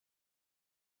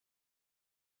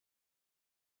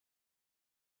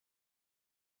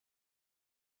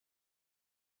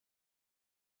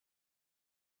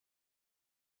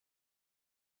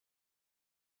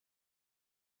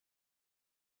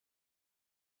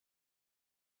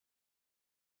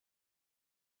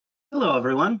Hello,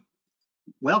 everyone.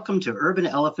 Welcome to Urban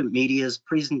Elephant Media's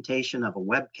presentation of a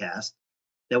webcast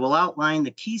that will outline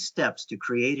the key steps to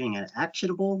creating an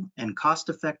actionable and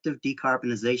cost-effective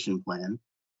decarbonization plan,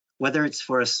 whether it's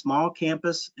for a small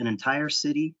campus, an entire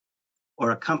city,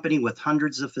 or a company with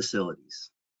hundreds of facilities.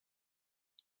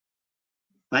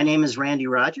 My name is Randy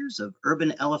Rogers of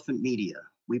Urban Elephant Media.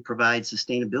 We provide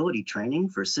sustainability training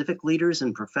for civic leaders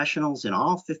and professionals in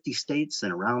all 50 states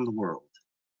and around the world.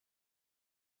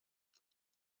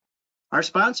 Our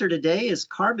sponsor today is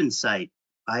Carbonsight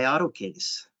by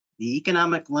Autocase, the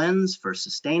economic lens for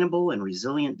sustainable and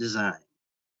resilient design.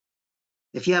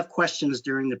 If you have questions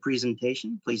during the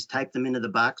presentation, please type them into the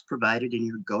box provided in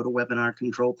your GoToWebinar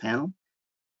control panel,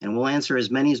 and we'll answer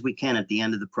as many as we can at the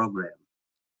end of the program.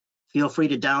 Feel free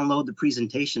to download the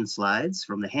presentation slides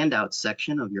from the handouts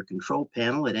section of your control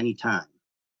panel at any time.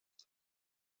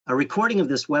 A recording of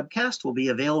this webcast will be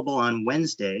available on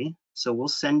Wednesday, so we'll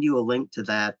send you a link to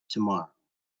that tomorrow.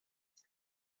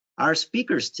 Our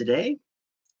speakers today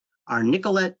are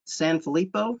Nicollete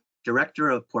Sanfilippo, Director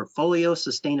of Portfolio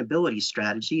Sustainability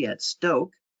Strategy at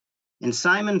Stok, and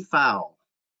Simon Fowle,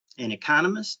 an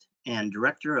economist and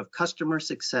Director of Customer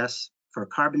Success for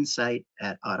Carbonsight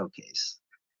at Autocase.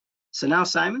 So now,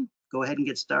 Simon, go ahead and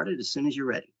get started as soon as you're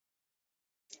ready.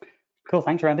 Cool,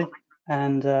 thanks, Randy.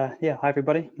 And yeah, hi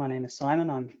everybody. My name is Simon.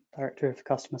 I'm Director of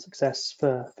Customer Success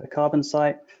for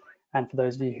Carbonsight. And for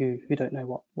those of you who don't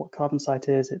know what Carbonsight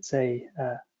is, it's a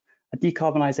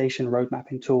decarbonization road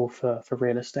mapping tool for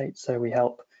real estate. So we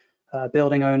help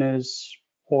building owners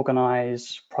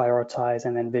organize, prioritize,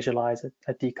 and then visualize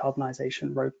a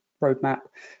decarbonization roadmap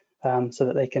so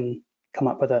that they can come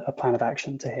up with a plan of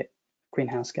action to hit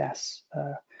greenhouse gas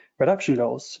reduction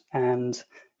goals. And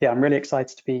yeah, I'm really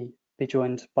excited to be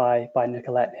joined by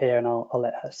Nicollete here, and I'll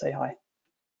let her say hi.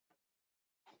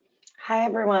 Hi,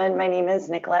 everyone. My name is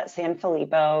Nicollete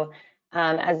Sanfilippo.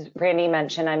 As Randy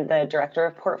mentioned, I'm the Director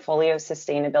of Portfolio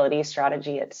Sustainability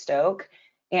Strategy at Stok.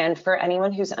 And for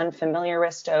anyone who's unfamiliar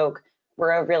with Stok,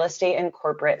 we're a real estate and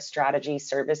corporate strategy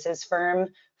services firm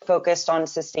focused on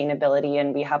sustainability,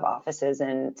 and we have offices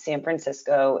in San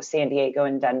Francisco, San Diego,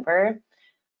 and Denver.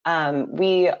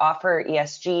 We offer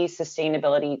ESG,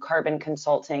 sustainability, carbon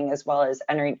consulting, as well as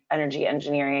energy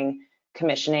engineering,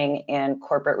 commissioning, and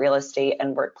corporate real estate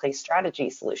and workplace strategy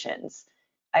solutions.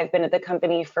 I've been at the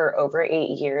company for over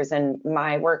 8 years, and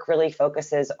my work really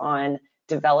focuses on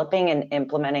developing and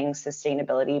implementing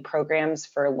sustainability programs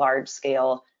for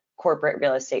large-scale corporate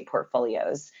real estate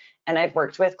portfolios. And I've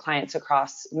worked with clients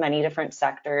across many different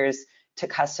sectors to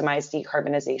customize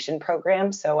decarbonization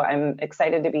programs. So I'm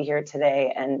excited to be here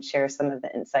today and share some of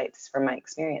the insights from my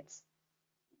experience.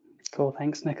 Cool,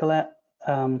 thanks, Nicollete.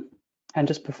 And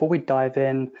just before we dive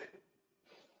in,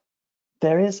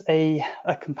 there is a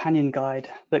companion guide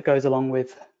that goes along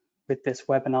with this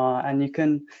webinar, and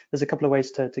there's a couple of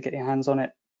ways to get your hands on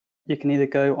it. You can either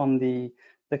go on the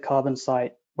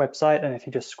Carbonsight website, and if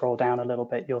you just scroll down a little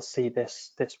bit, you'll see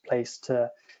this place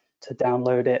to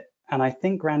download it. And I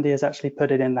think Randy has actually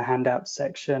put it in the handouts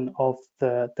section of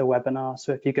the webinar.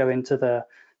 So if you go into the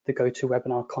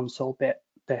GoToWebinar console bit,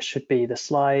 there should be the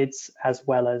slides as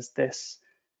well as this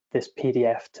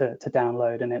PDF to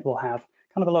download, and it will have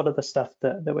kind of a lot of the stuff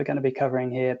that we're going to be covering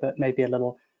here, but maybe a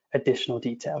little additional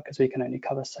detail because we can only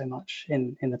cover so much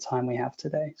in the time we have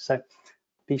today. So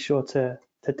be sure to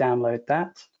download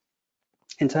that.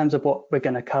 In terms of what we're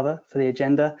going to cover for the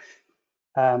agenda,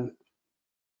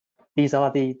 these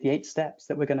are the 8 steps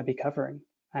that we're going to be covering,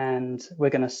 and we're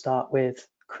going to start with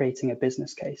creating a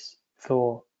business case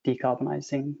for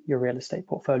decarbonizing your real estate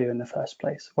portfolio in the first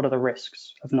place. What are the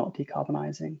risks of not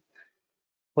decarbonizing?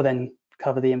 We'll then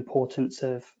cover the importance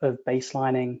of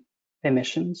baselining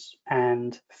emissions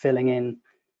and filling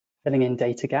in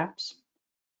data gaps.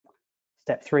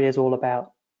 Step 3 is all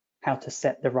about how to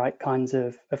set the right kinds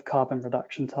of carbon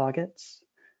reduction targets.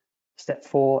 Step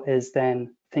 4 is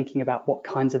then thinking about what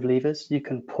kinds of levers you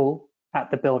can pull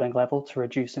at the building level to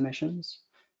reduce emissions.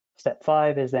 Step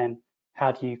 5 is then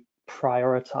how do you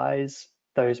prioritize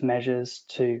those measures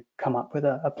to come up with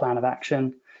a plan of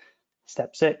action.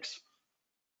 Step 6,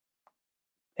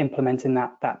 implementing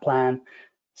that plan.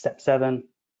 Step 7,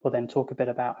 we'll then talk a bit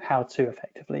about how to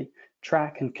effectively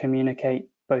track and communicate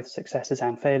both successes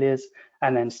and failures.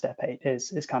 And then step 8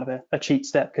 is kind of a cheat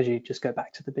step because you just go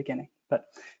back to the beginning. But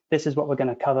this is what we're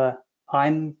going to cover.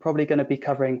 I'm probably going to be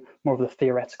covering more of the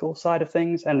theoretical side of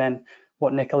things. And then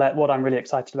what I'm really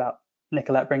excited about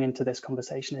Nicollete bringing to this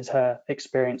conversation is her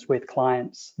experience with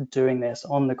clients doing this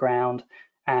on the ground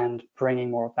and bringing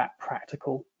more of that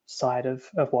practical side of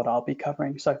what I'll be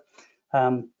covering. So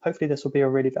hopefully this will be a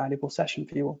really valuable session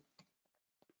for you all.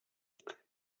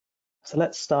 So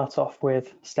let's start off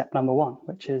with step number one,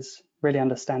 which is really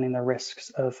understanding the risks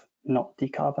of not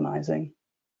decarbonizing.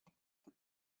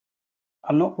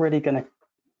 I'm not really going to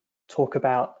talk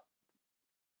about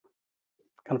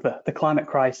kind of the climate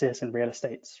crisis and real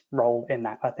estate's role in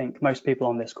that. I think most people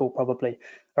on this call probably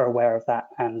are aware of that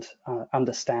and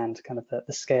understand kind of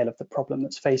the scale of the problem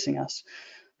that's facing us.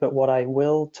 But what I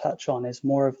will touch on is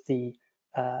more of the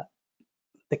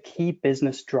key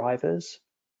business drivers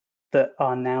that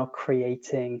are now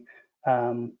creating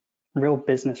real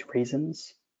business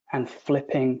reasons and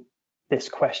flipping this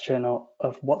question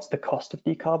of what's the cost of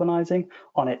decarbonizing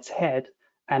on its head.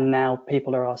 And now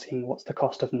people are asking, what's the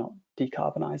cost of not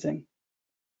decarbonizing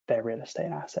their real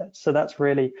estate assets? So that's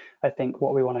really, I think,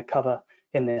 what we want to cover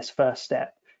in this first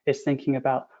step, is thinking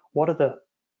about what are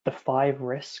the 5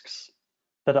 risks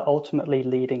that are ultimately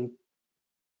leading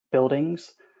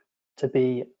buildings to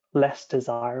be less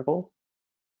desirable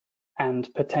and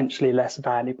potentially less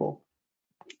valuable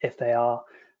if they are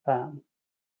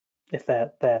if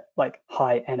they're like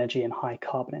high energy and high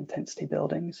carbon intensity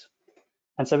buildings.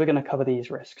 And so we're going to cover these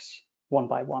risks one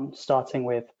by one, starting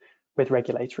with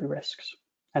regulatory risks.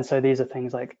 And so these are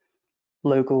things like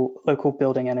local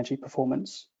building energy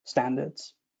performance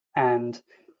standards. And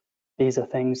these are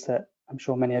things that I'm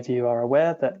sure many of you are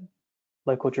aware that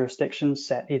local jurisdictions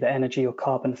set either energy or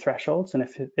carbon thresholds. And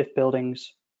if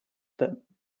buildings that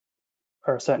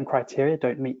are a certain criteria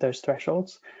don't meet those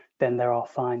thresholds, then there are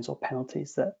fines or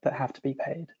penalties that have to be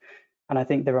paid. And I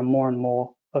think there are more and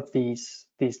more of these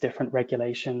different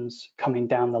regulations coming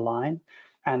down the line.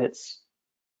 And it's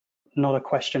not a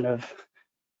question of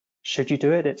should you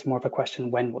do it, it's more of a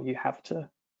question, when will you have to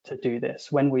do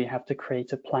this? When will you have to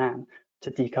create a plan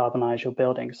to decarbonize your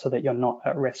building so that you're not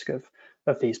at risk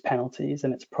of these penalties?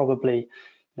 And it's probably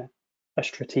a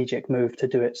strategic move to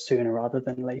do it sooner rather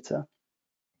than later.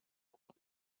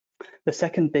 The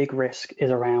second big risk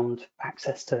is around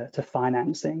access to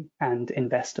financing and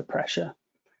investor pressure.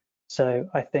 So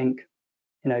I think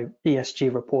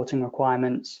ESG reporting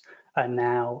requirements are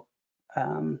now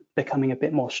becoming a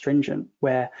bit more stringent,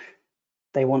 where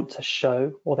they want to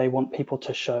show, or they want people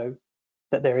to show,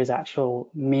 that there is actual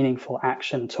meaningful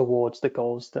action towards the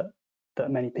goals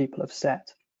that many people have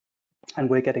set. And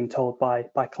we're getting told by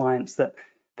clients that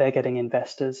they're getting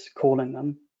investors calling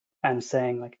them and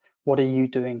saying, like, what are you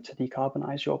doing to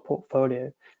decarbonize your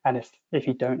portfolio? And if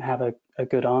you don't have a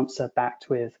good answer backed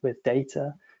with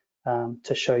data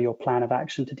to show your plan of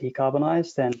action to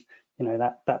decarbonize, then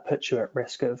that puts you at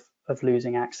risk of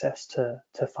losing access to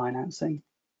financing.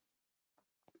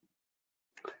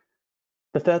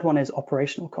 The third one is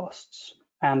operational costs.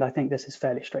 And I think this is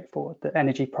fairly straightforward. The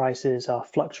energy prices are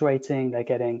fluctuating, they're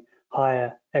getting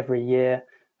higher every year.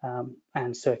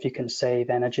 And so if you can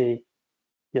save energy,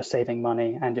 you're saving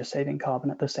money and you're saving carbon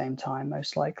at the same time,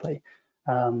 most likely.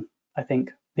 I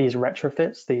think these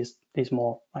retrofits, these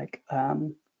more like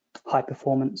high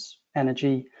performance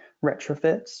energy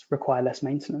retrofits, require less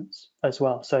maintenance as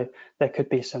well. So there could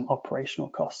be some operational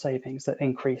cost savings that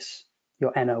increase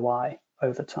your NOI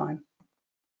over time.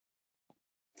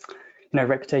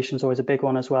 Reputation is always a big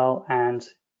one as well, and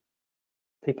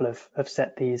people have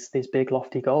set these big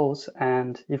lofty goals,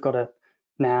 and you've got to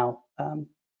now kind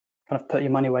of put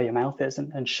your money where your mouth is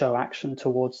and show action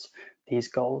towards these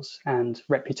goals. And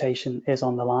reputation is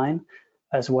on the line,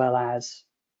 as well as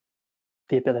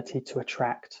the ability to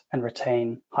attract and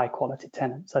retain high quality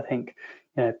tenants. I think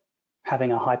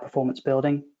having a high performance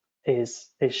building is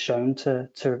shown to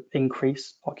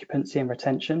increase occupancy and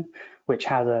retention, which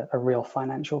has a real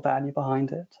financial value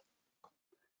behind it.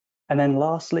 And then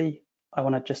lastly, I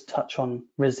want to just touch on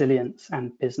resilience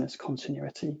and business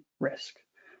continuity risk.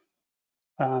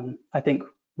 I think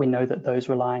we know that those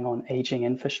relying on aging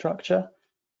infrastructure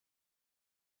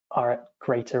are at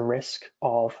greater risk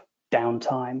of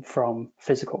downtime from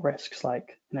physical risks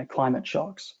like climate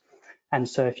shocks. And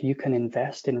so if you can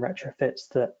invest in retrofits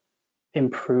that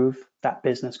improve that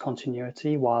business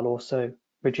continuity while also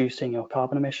reducing your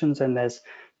carbon emissions, and there's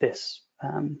this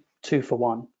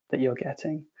 2-for-1 that you're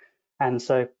getting. And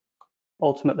so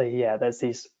ultimately, there's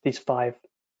these 5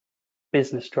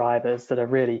 business drivers that are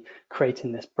really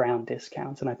creating this brown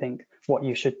discount. And I think what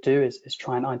you should do is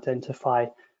try and identify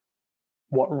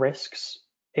what risks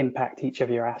impact each of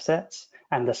your assets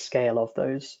and the scale of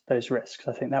those risks.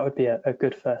 I think that would be a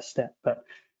good first step. But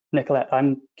Nicollete,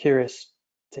 I'm curious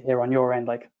to hear on your end,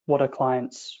 like, what are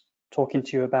clients talking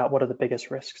to you about? What are the biggest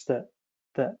risks that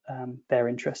they're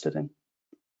interested in?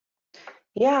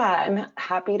 Yeah, I'm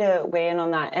happy to weigh in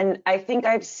on that. And I think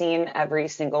I've seen every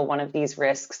single one of these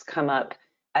risks come up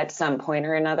at some point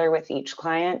or another with each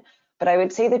client. But I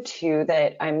would say the two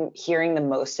that I'm hearing the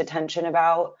most attention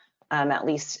about, at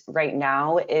least right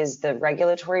now, is the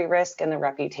regulatory risk and the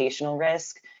reputational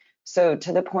risk. So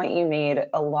to the point you made,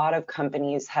 a lot of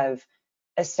companies have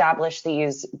established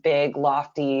these big,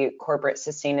 lofty corporate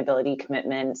sustainability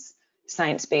commitments,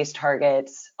 science-based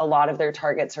targets. A lot of their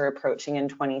targets are approaching in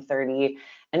 2030.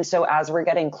 And so as we're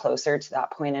getting closer to that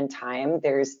point in time,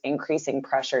 there's increasing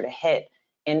pressure to hit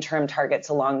interim targets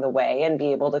along the way and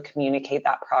be able to communicate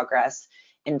that progress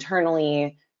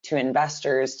internally to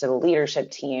investors, to the leadership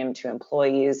team, to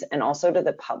employees, and also to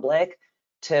the public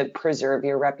to preserve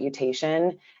your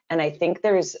reputation. And I think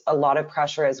there's a lot of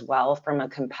pressure as well from a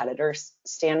competitor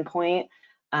standpoint.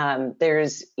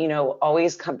 There's,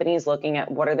 always companies looking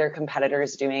at what are their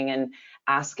competitors doing and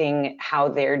asking how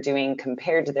they're doing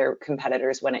compared to their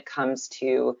competitors when it comes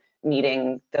to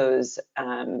meeting those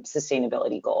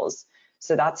sustainability goals.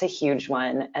 So that's a huge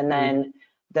one. And then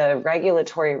the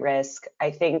regulatory risk, I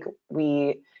think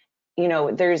there's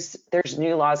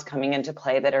new laws coming into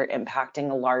play that are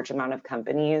impacting a large amount of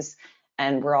companies.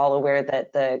 And we're all aware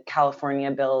that the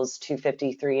California bills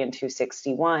 253 and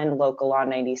 261, local law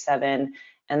 97,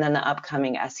 and then the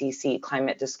upcoming SEC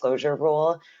climate disclosure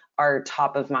rule are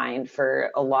top of mind for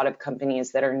a lot of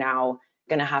companies that are now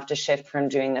going to have to shift from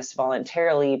doing this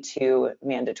voluntarily to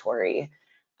mandatory.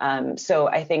 So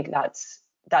I think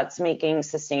that's making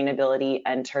sustainability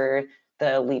enter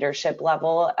the leadership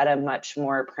level at a much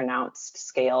more pronounced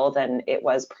scale than it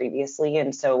was previously.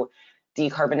 And so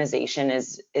decarbonization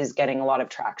is getting a lot of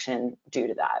traction due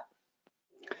to that.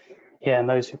 Yeah, and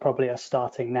those who probably are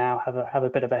starting now have a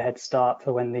bit of a head start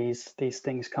for when these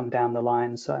things come down the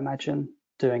line. So I imagine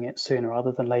doing it sooner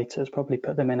rather than later has probably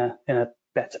put them in a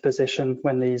better position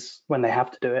when they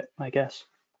have to do it, I guess.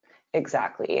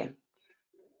 Exactly.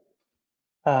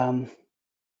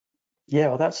 Yeah,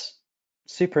 well, that's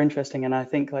super interesting, and I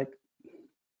think like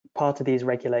part of these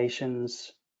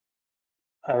regulations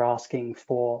are asking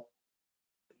for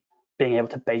being able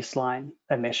to baseline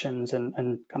emissions and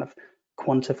kind of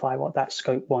quantify what that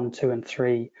scope 1, 2, and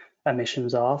 3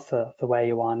 emissions are for where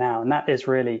you are now. And that is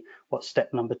really what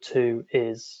step number 2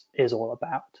 is all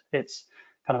about. It's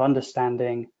kind of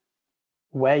understanding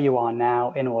where you are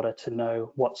now in order to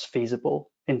know what's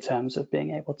feasible in terms of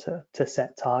being able to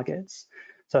set targets.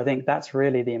 So I think that's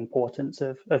really the importance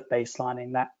of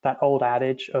baselining. That old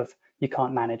adage of you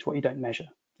can't manage what you don't measure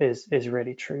is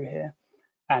really true here.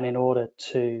 And in order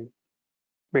to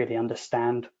really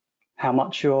understand how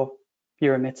much you're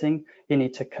emitting, you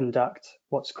need to conduct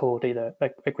what's called either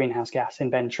a greenhouse gas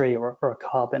inventory or a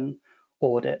carbon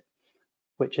audit,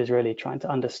 which is really trying to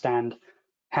understand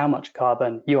how much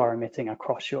carbon you are emitting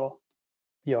across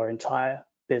your entire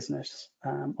business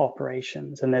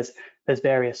operations. And there's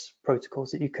various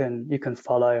protocols that you can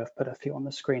follow. I've put a few on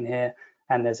the screen here,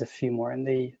 and there's a few more in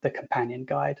the companion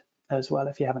guide as well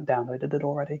if you haven't downloaded it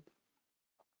already.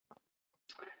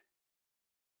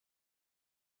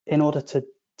 In order to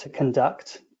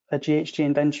conduct a GHG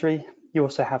inventory, you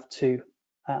also have to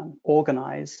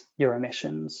organize your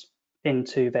emissions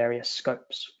into various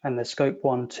scopes. And the scope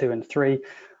 1, 2, and 3,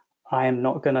 I am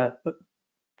not going to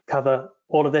cover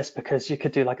all of this because you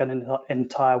could do like an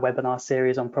entire webinar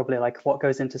series on probably like what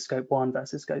goes into scope 1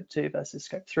 versus scope 2 versus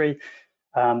scope 3.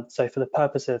 So for the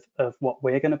purpose of what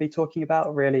we're going to be talking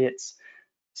about, really it's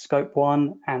scope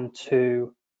 1 and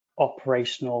 2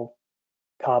 operational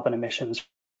carbon emissions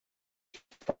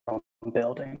from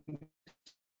building.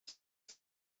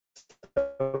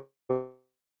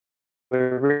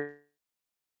 We're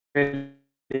really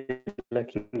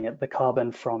looking at the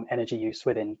carbon from energy use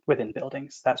within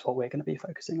buildings. That's what we're going to be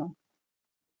focusing on.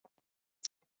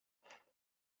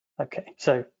 Okay,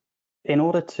 so in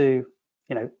order to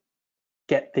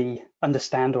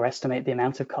understand or estimate the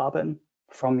amount of carbon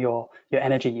from your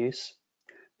energy use,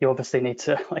 you obviously need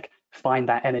to find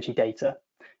that energy data,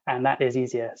 and that is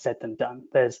easier said than done.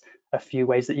 There's a few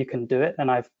ways that you can do it, and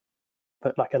I've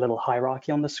put like a little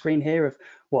hierarchy on the screen here of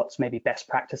what's maybe best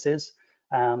practices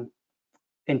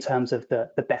in terms of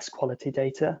the best quality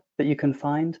data that you can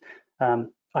find.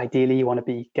 Ideally, you want to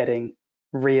be getting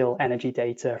real energy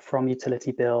data from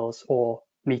utility bills or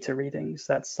meter readings.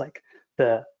 That's like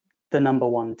the number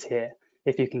one tier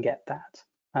if you can get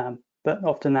that. But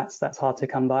often that's hard to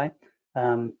come by.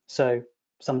 So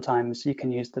sometimes you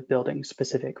can use the building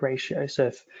specific ratio. So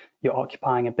if you're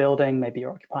occupying a building, maybe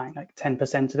you're occupying like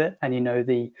 10% of it, and you know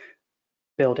the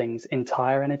building's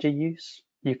entire energy use,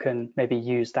 you can maybe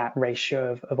use that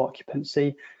ratio of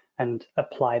occupancy and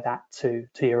apply that to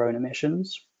your own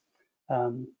emissions.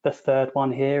 The third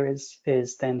one here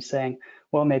is then saying,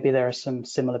 well, maybe there are some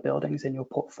similar buildings in your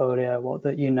portfolio or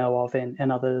that you know of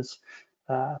in others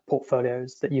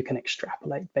portfolios that you can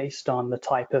extrapolate based on the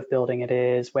type of building it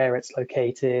is, where it's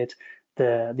located,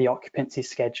 the occupancy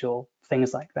schedule,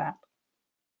 things like that.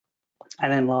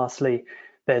 And then lastly,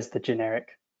 there's the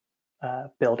generic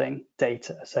building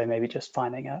data. So maybe just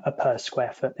finding a per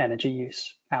square foot energy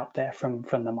use out there from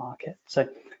the market. So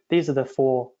these are the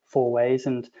four ways.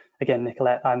 And again,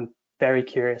 Nicollete, I'm very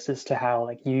curious as to how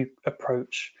like you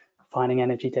approach finding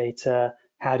energy data.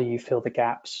 How do you fill the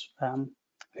gaps?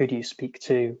 Who do you speak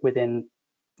to within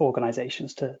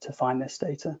organizations to find this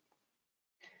data?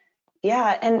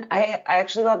 Yeah, and I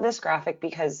actually love this graphic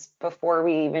because before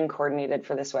we even coordinated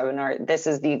for this webinar, this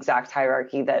is the exact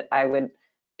hierarchy that I would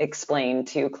explain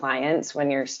to clients when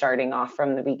you're starting off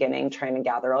from the beginning, trying to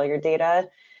gather all your data.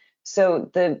 So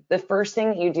the first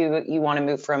thing you do, you want to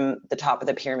move from the top of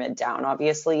the pyramid down,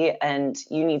 obviously, and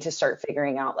you need to start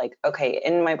figuring out like, okay,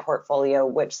 in my portfolio,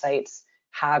 which sites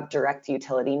have direct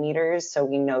utility meters, so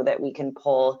we know that we can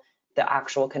pull the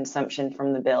actual consumption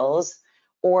from the bills.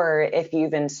 Or if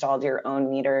you've installed your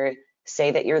own meter, say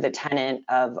that you're the tenant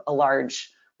of a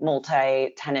large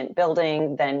multi-tenant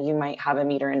building, then you might have a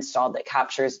meter installed that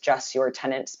captures just your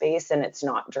tenant space and it's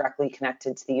not directly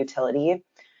connected to the utility.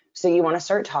 So you want to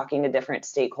start talking to different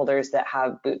stakeholders that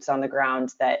have boots on the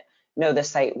ground, that know the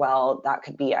site well. That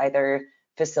could be either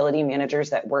facility managers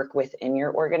that work within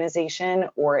your organization,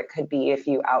 or it could be if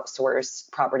you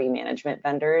outsource property management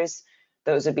vendors,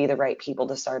 those would be the right people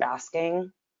to start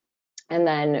asking. And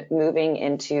then moving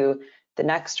into the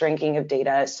next ranking of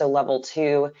data, so level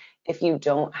 2, if you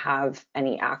don't have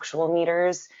any actual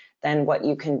meters, then what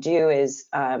you can do is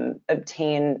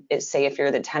obtain, say if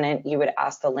you're the tenant, you would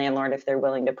ask the landlord if they're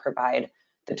willing to provide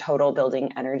the total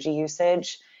building energy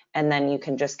usage, and then you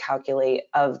can just calculate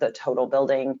of the total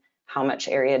building, how much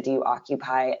area do you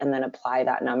occupy, and then apply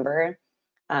that number.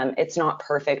 It's not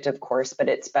perfect, of course, but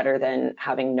it's better than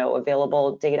having no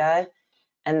available data.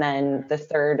 And then the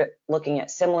third, looking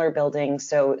at similar buildings.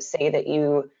 So say that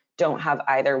you don't have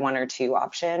either one or two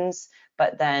options,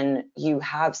 but then you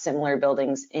have similar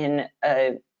buildings in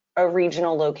a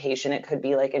regional location. It could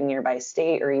be like a nearby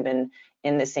state or even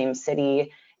in the same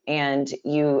city, and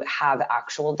you have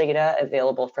actual data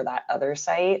available for that other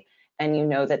site, and you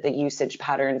know that the usage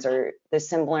patterns are the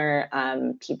similar,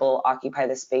 people occupy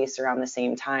the space around the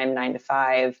same time, 9 to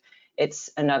 5, it's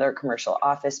another commercial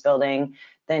office building,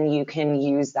 then you can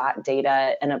use that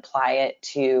data and apply it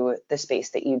to the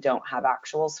space that you don't have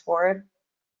actuals for.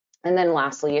 And then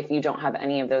lastly, if you don't have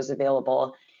any of those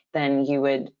available, then you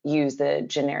would use the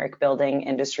generic building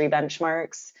industry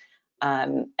benchmarks.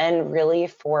 And really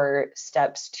for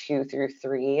steps 2 through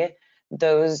 3,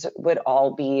 those would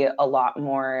all be a lot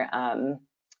more,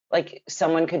 like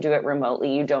someone could do it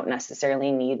remotely. You don't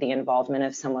necessarily need the involvement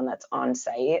of someone that's on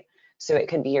site. So it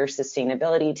could be your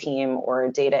sustainability team or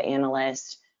a data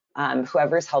analyst,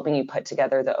 whoever's helping you put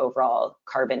together the overall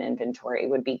carbon inventory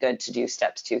would be good to do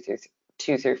steps 2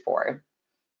 through 4.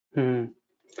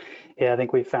 Yeah, I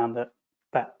think we found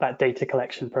that data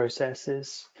collection process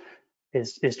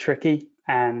is tricky,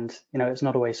 and it's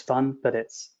not always fun, but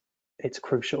it's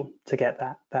crucial to get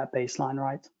that baseline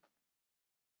right.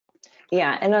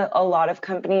 Yeah, and a lot of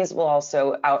companies will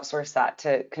also outsource that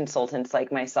to consultants like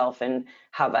myself and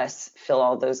have us fill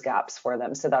all those gaps for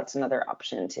them. So that's another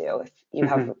option too, if you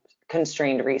have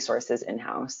constrained resources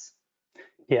in-house.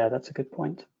 Yeah, that's a good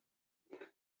point.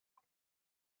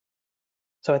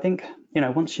 So I think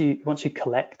once you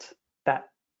collect that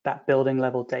building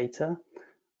level data,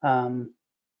 the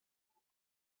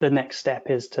next step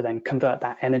is to then convert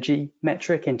that energy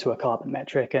metric into a carbon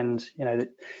metric, and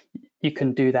you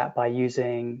can do that by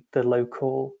using the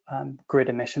local grid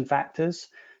emission factors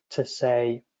to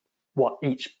say what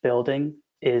each building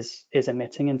is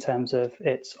emitting in terms of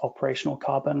its operational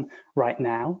carbon right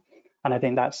now. And I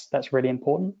think that's really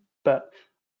important. But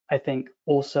I think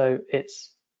also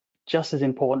it's just as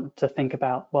important to think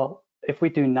about, well, if we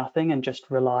do nothing and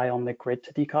just rely on the grid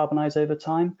to decarbonize over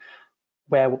time,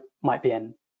 where might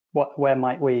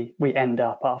we end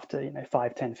up after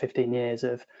 5, 10, 15 years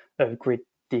of grid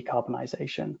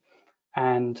decarbonization?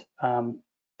 And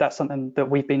that's something that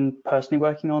we've been personally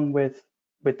working on with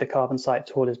the Carbonsight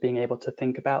tool, is being able to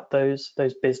think about those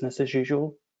business as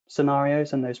usual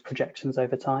scenarios and those projections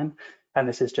over time. And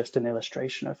this is just an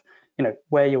illustration of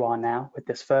where you are now with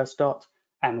this first dot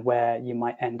and where you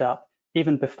might end up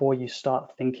even before you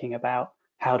start thinking about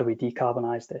how do we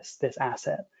decarbonize this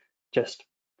asset, just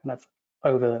kind of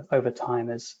over time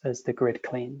as the grid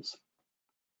cleans.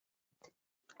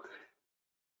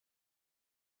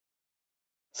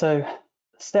 So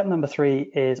step number 3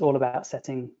 is all about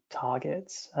setting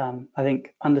targets. I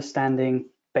think understanding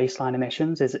baseline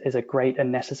emissions is a great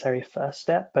and necessary first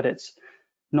step, but it's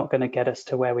not going to get us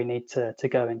to where we need to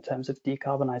go in terms of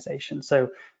decarbonization. So,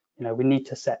 we need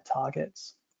to set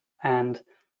targets, and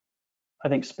I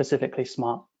think specifically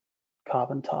smart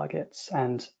carbon targets.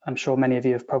 And I'm sure many of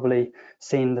you have probably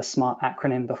seen the SMART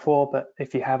acronym before, but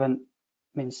if you haven't,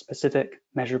 it means specific,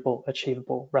 measurable,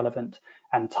 achievable, relevant,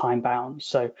 and time bound.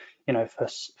 So,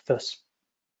 for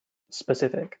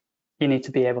specific, you need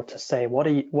to be able to say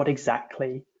what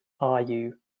exactly are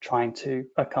you trying to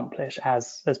accomplish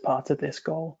as part of this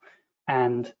goal.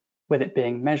 And with it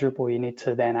being measurable, you need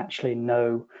to then actually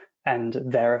know and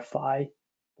verify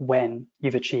when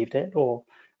you've achieved it, or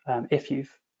if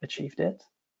you've achieved it.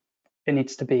 It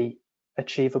needs to be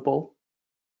achievable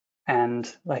and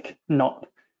not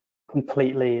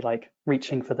completely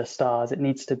reaching for the stars. It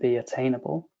needs to be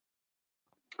attainable.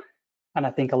 And I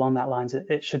think along that lines,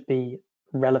 it should be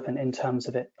relevant in terms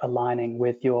of it aligning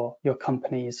with your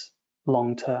company's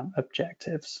long-term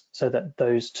objectives, so that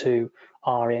those two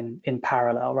are in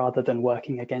parallel rather than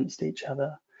working against each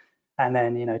other. And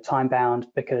then, time bound,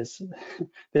 because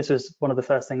this was one of the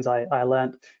first things I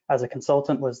learned as a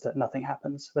consultant, was that nothing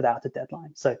happens without a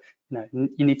deadline. So,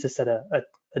 you need to set a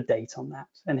date on that.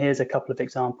 And here's a couple of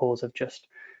examples of just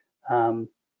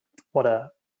what a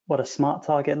SMART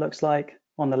target looks like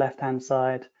on the left-hand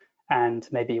side, and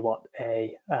maybe what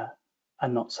a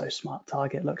not so SMART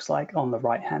target looks like on the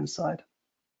right-hand side.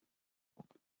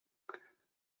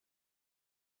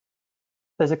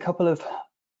 There's a couple of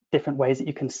different ways that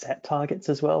you can set targets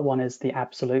as well. One is the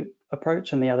absolute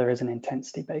approach, and the other is an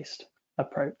intensity-based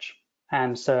approach.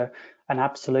 And so an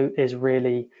absolute is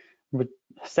really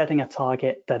setting a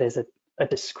target that is a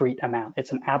discrete amount.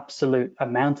 It's an absolute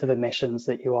amount of emissions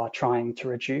that you are trying to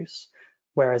reduce,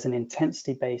 whereas an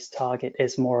intensity-based target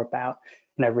is more about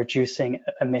reducing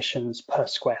emissions per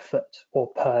square foot, or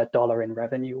per dollar in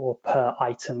revenue, or per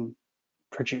item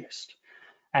produced.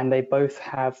 And they both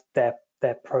have their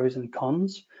pros and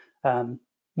cons.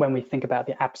 When we think about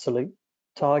the absolute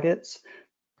targets,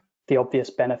 the obvious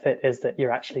benefit is that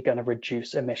you're actually going to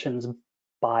reduce emissions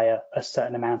by a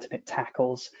certain amount, and it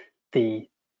tackles the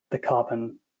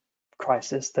carbon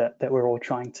crisis that we're all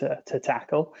trying to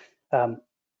tackle.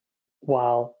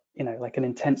 While like an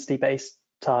intensity-based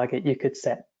target, you could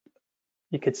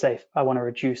say I want to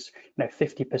reduce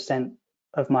 50%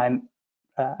 of my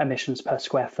emissions per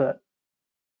square foot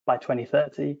by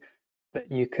 2030,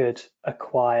 but you could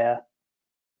acquire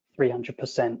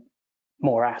 300%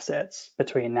 more assets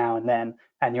between now and then,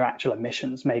 and your actual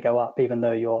emissions may go up even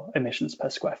though your emissions per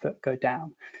square foot go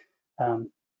down.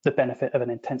 The benefit of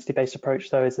an intensity-based approach,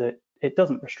 though, is that it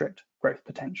doesn't restrict growth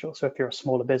potential. So if you're a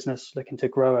smaller business looking to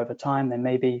grow over time, then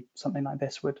maybe something like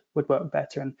this would work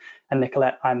better. And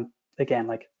Nicollete, I'm again,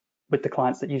 with the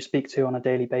clients that you speak to on a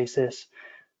daily basis,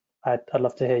 I'd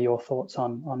love to hear your thoughts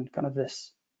on kind of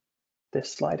this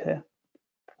slide here.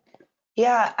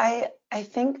 Yeah, I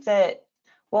think that,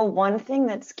 well, one thing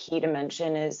that's key to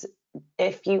mention is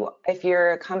if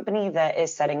you're a company that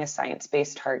is setting a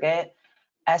science-based target,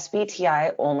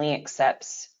 SBTi only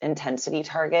accepts intensity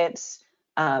targets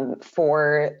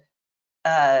for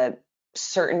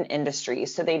certain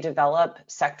industries. So they develop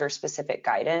sector-specific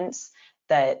guidance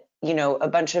that a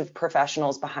bunch of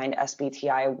professionals behind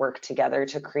SBTi work together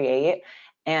to create.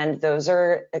 And those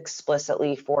are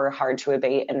explicitly for hard to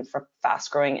abate and for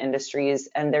fast-growing industries.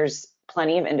 And there's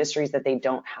plenty of industries that they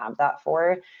don't have that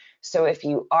for. So if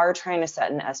you are trying to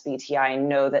set an SBTi,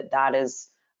 know that that is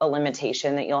a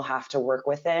limitation that you'll have to work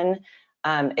within.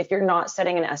 If you're not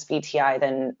setting an SBTi,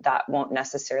 then that won't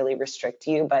necessarily restrict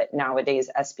you. But nowadays,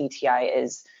 SBTi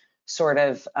is sort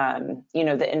of,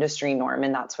 the industry norm,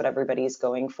 and that's what everybody's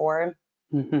going for.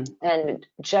 Mm-hmm. And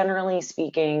generally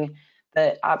speaking,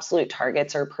 the absolute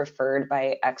targets are preferred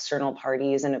by external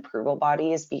parties and approval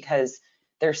bodies because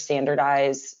they're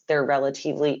standardized, they're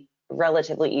relatively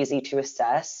easy to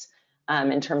assess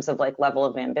in terms of level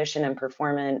of ambition and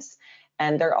performance.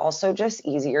 And they're also just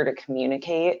easier to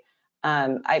communicate.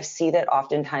 I see that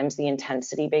oftentimes the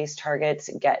intensity-based targets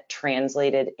get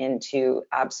translated into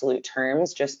absolute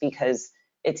terms just because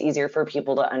it's easier for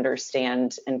people to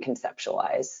understand and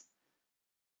conceptualize.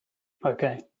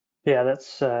 Okay, yeah,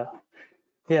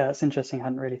 that's interesting. I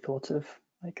hadn't really thought of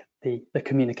the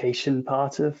communication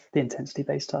part of the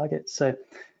intensity-based targets. So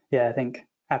yeah, I think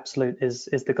absolute is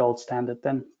the gold standard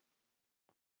then.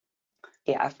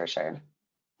 Yeah, for sure.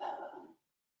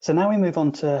 So now we move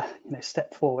on to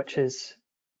step 4, which is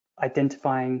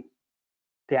identifying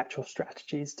the actual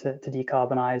strategies to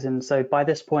decarbonize. And so by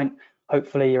this point,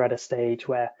 hopefully you're at a stage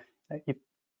where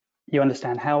you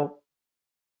understand how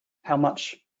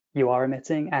much you are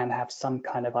emitting and have some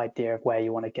kind of idea of where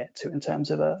you want to get to in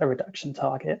terms of a reduction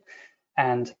target.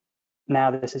 And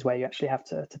now this is where you actually have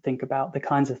to think about the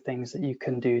kinds of things that you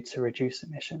can do to reduce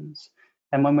emissions.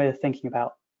 And when we're thinking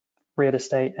about real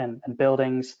estate and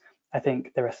buildings, I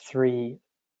think there are three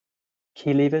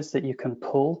key levers that you can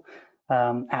pull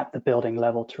at the building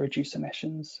level to reduce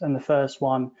emissions. And the first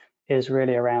one is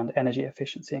really around energy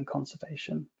efficiency and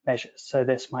conservation measures. So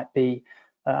this might be,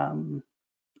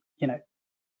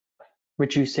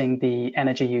 reducing the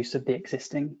energy use of the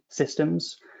existing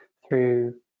systems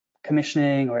through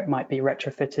commissioning, or it might be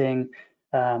retrofitting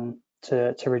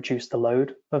to reduce the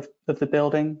load of the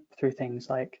building through things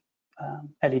like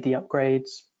LED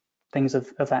upgrades, things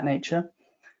of that nature.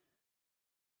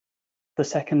 The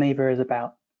second lever is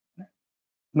about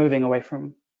moving away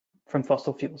from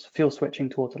fossil fuels, fuel switching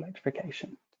towards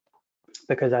electrification,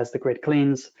 because as the grid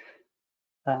cleans,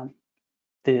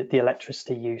 the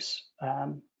electricity use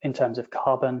in terms of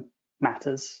carbon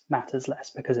matters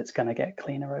less, because it's going to get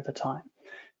cleaner over time.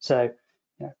 So,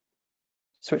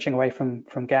 switching away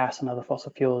from gas and other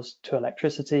fossil fuels to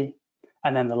electricity.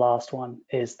 And then the last one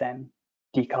is then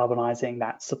decarbonizing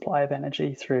that supply of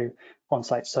energy through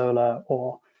on-site solar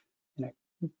or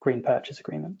green purchase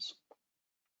agreements.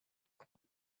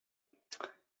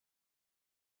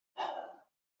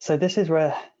 So this is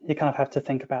where you kind of have to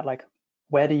think about, like,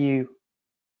 where do you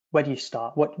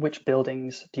start? Which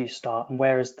buildings do you start, and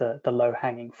where is the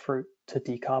low-hanging fruit to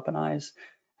decarbonize?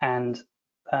 And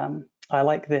I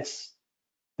like this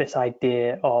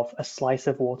idea of a slice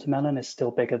of watermelon is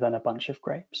still bigger than a bunch of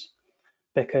grapes,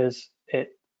 because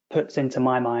it puts into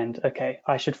my mind, okay,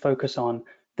 I should focus on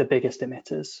the biggest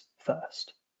emitters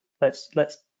first.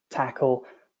 Let's tackle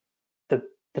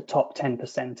the top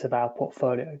 10% of our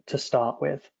portfolio to start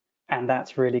with, and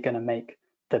that's really going to make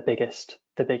the biggest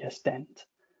dent.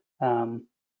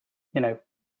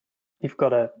 You've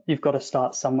got to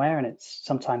start somewhere, and it's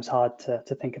sometimes hard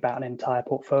to think about an entire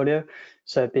portfolio.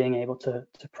 So being able to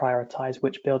prioritize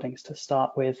which buildings to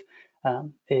start with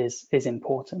is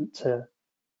important to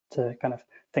kind of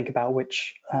think about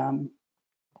which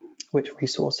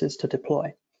resources to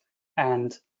deploy.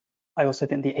 And I also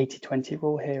think the 80-20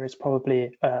 rule here is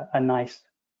probably a nice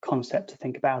concept to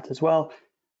think about as well,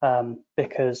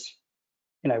 because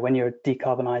when you're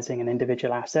decarbonizing an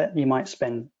individual asset, you might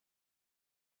spend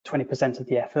 20% of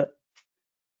the effort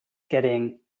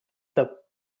getting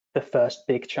the first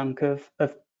big chunk of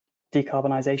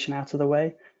decarbonization out of the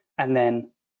way, and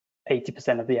then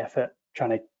 80% of the effort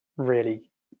trying to really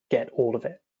get all of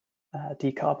it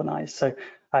decarbonized. So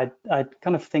I'd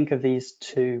kind of think of these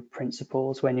two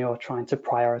principles when you're trying to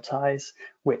prioritize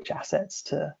which assets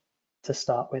to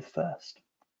start with first.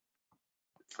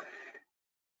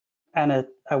 And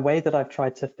a way that I've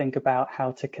tried to think about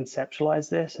how to conceptualize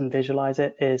this and visualize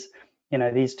it is,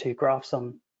 these two graphs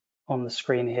on the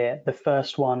screen here. The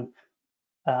first one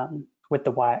with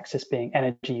the y-axis being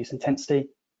energy use intensity,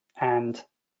 and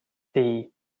the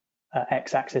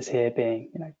x-axis here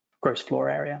being, gross floor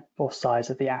area or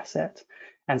size of the asset.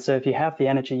 And so if you have the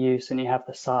energy use and you have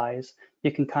the size,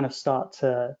 you can kind of start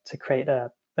to create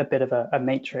a bit of a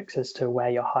matrix as to where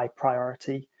your high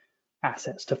priority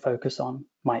assets to focus on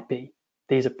might be.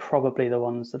 These are probably the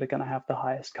ones that are going to have the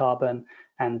highest carbon,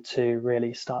 and to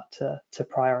really start to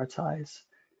prioritize.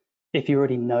 If you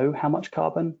already know how much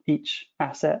carbon each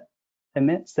asset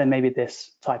emits, then maybe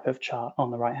this type of chart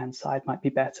on the right hand side might be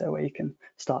better, where you can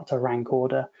start to rank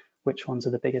order which ones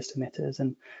are the biggest emitters.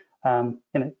 And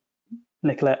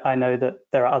Nicollete, I know that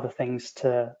there are other things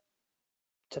to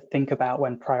think about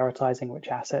when prioritizing which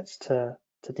assets to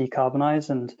decarbonize,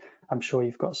 and I'm sure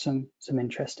you've got some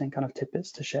interesting kind of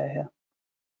tidbits to share here.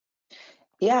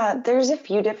 Yeah, there's a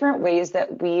few different ways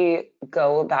that we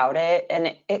go about it,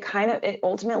 and it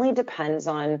ultimately depends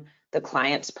on the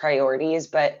client's priorities,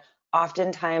 but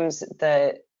oftentimes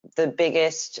the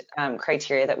biggest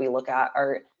criteria that we look at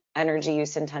are energy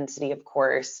use intensity, of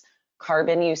course,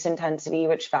 carbon use intensity,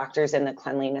 which factors in the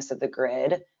cleanliness of the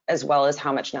grid, as well as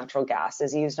how much natural gas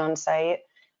is used on site.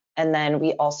 And then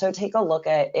we also take a look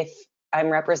at, if I'm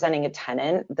representing a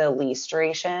tenant, the lease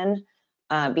duration,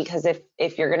 because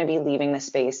if you're going to be leaving the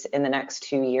space in the next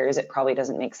 2 years, it probably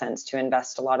doesn't make sense to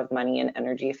invest a lot of money in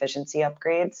energy efficiency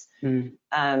upgrades.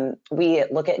 We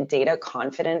look at data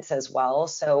confidence as well.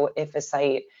 So if a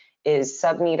site is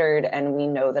sub-metered and we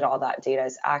know that all that data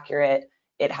is accurate,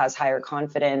 it has higher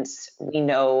confidence, we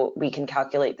know we can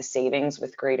calculate the savings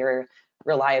with greater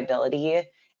reliability.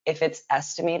 If it's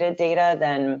estimated data,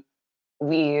 then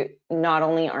we not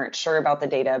only aren't sure about the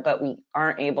data, but we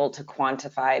aren't able to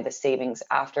quantify the savings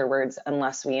afterwards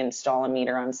unless we install a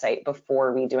meter on site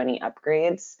before we do any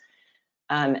upgrades.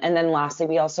 And then lastly,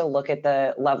 we also look at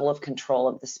the level of control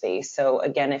of the space. So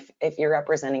again, if you're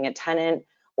representing a tenant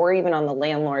or even on the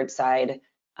landlord side,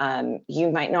 you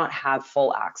might not have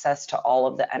full access to all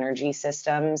of the energy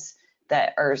systems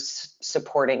that are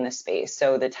supporting the space.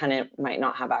 So the tenant might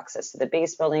not have access to the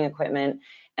base building equipment,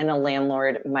 and a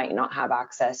landlord might not have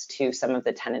access to some of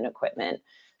the tenant equipment.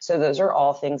 So those are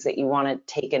all things that you want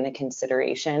to take into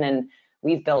consideration. And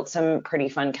we've built some pretty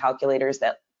fun calculators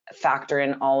that factor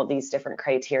in all of these different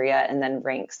criteria and then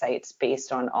rank sites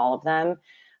based on all of them.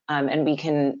 And we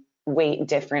can weight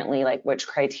differently, like which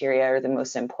criteria are the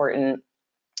most important.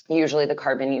 Usually the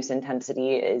carbon use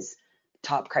intensity is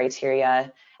top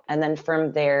criteria. And then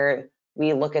from there,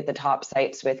 we look at the top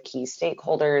sites with key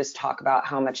stakeholders, talk about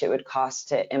how much it would cost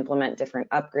to implement different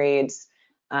upgrades,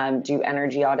 do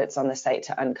energy audits on the site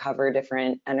to uncover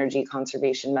different energy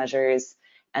conservation measures,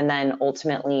 and then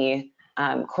ultimately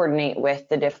coordinate with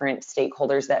the different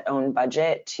stakeholders that own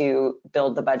budget to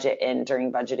build the budget in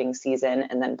during budgeting season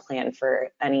and then plan for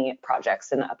any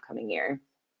projects in the upcoming year.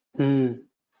 And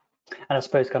I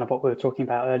suppose kind of what we were talking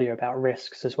about earlier about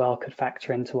risks as well could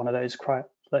factor into one of those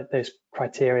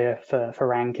criteria for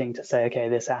ranking to say, okay,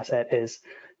 this asset is,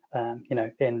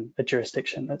 in a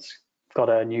jurisdiction that's got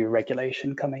a new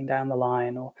regulation coming down the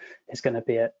line or is going to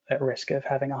be at risk of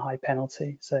having a high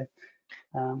penalty. So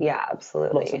yeah,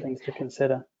 absolutely. Lots of things to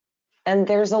consider. And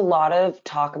there's a lot of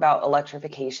talk about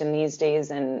electrification these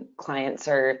days, and clients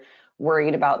are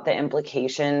worried about the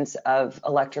implications of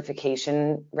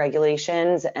electrification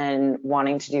regulations and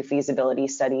wanting to do feasibility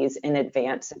studies in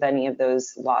advance of any of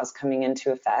those laws coming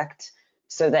into effect,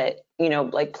 so that,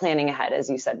 like planning ahead, as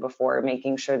you said before,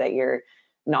 making sure that you're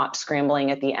not scrambling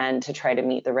at the end to try to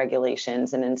meet the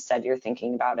regulations, and instead you're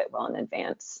thinking about it well in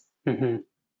advance. Mm-hmm.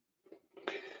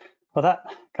 Well, that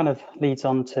kind of leads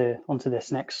onto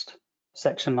this next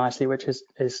section nicely, which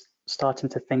is starting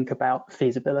to think about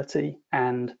feasibility.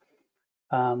 And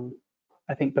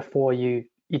I think before you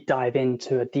dive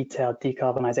into a detailed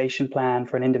decarbonization plan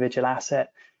for an individual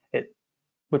asset, it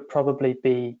would probably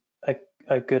be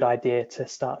a good idea to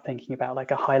start thinking about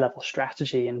like a high level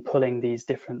strategy and pulling these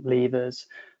different levers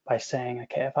by saying,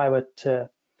 okay, if I were to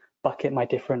bucket my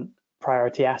different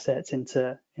priority assets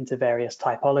into various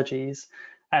typologies,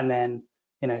 and then,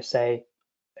 say,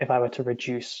 if I were to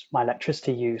reduce my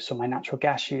electricity use or my natural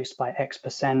gas use by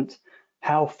X%,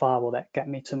 how far will that get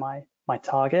me to my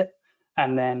target?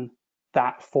 And then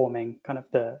that forming kind of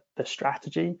the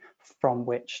strategy from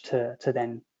which to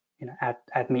then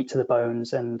add meat to the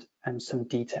bones and some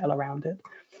detail around it.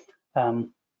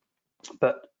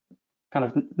 But kind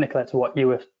of, Nicollete, to what you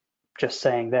were just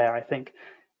saying there, I think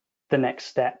the next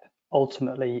step,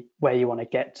 ultimately where you want to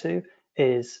get to,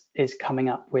 is coming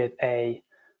up with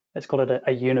let's call it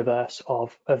a universe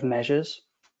of measures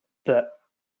that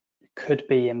could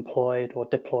be employed or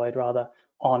deployed rather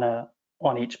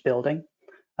on each building.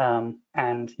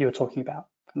 And you were talking about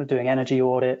kind of doing energy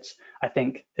audits. I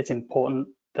think it's important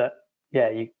that,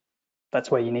 that's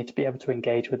where you need to be able to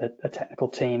engage with a technical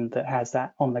team that has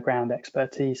that on the ground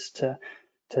expertise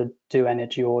to do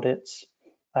energy audits.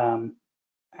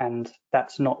 And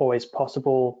that's not always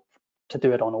possible to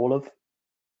do it on all of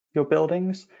your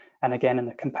buildings. And again, in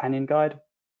the companion guide,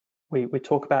 we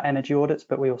talk about energy audits,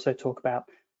 but we also talk about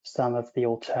some of the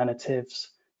alternatives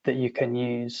that you can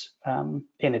use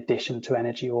in addition to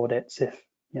energy audits if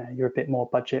you're a bit more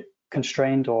budget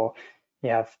constrained or you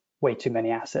have way too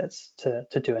many assets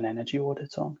to do an energy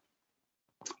audit on.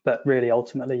 But really,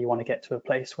 ultimately, you want to get to a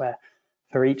place where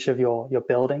for each of your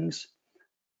buildings,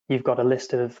 you've got a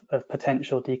list of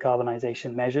potential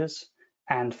decarbonization measures.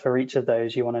 And for each of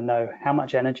those, you want to know how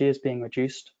much energy is being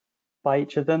reduced by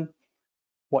each of them,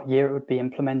 what year it would be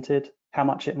implemented, how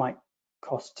much it might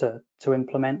cost to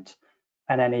implement,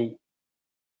 and any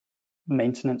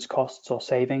maintenance costs or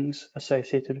savings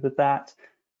associated with that,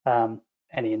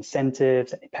 any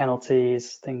incentives, any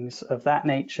penalties, things of that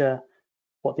nature,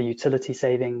 what the utility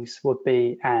savings would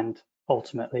be, and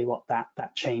ultimately what that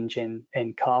change in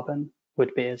carbon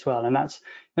would be as well. And that's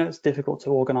it's difficult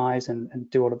to organize and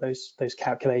do all of those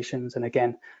calculations. And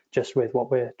again, just with what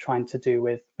we're trying to do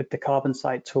with the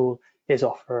Carbonsight tool is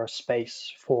offer a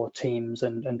space for teams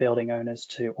and building owners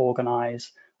to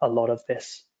organize a lot of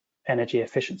this energy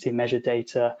efficiency measure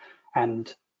data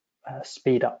and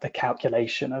speed up the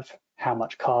calculation of how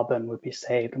much carbon would be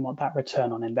saved and what that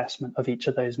return on investment of each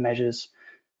of those measures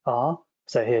are.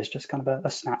 So here's just kind of a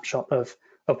snapshot of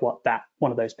what that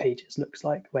one of those pages looks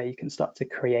like, where you can start to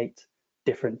create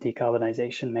different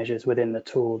decarbonization measures within the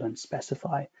tool and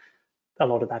specify a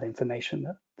lot of that information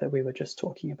that we were just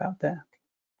talking about there.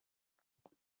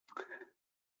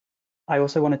 I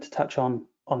also wanted to touch on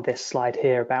on this slide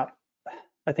here about,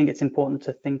 I think it's important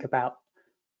to think about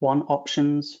 1,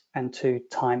 options, and 2,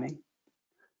 timing.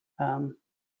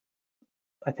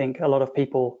 I think a lot of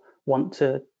people want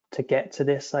to get to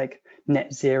this like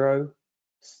net zero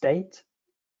state,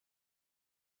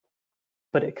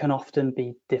 but it can often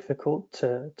be difficult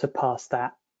to pass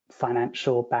that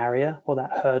financial barrier or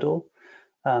that hurdle,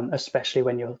 especially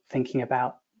when you're thinking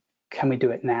about, can we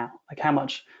do it now? Like how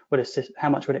much would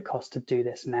it cost to do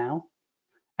this now?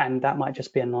 And that might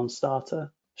just be a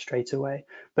non-starter straight away.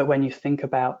 But when you think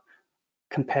about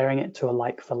comparing it to a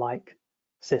like-for-like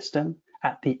system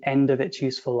at the end of its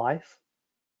useful life,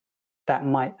 that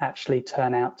might actually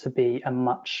turn out to be a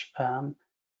much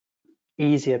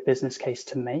easier business case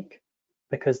to make,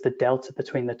 because the delta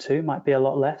between the two might be a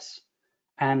lot less.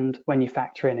 And when you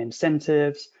factor in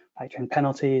incentives, factor in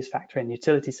penalties, factor in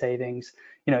utility savings,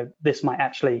 this might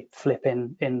actually flip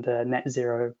in the net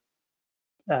zero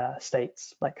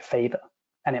states like favor,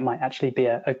 and it might actually be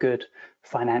a good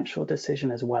financial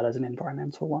decision as well as an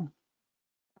environmental one.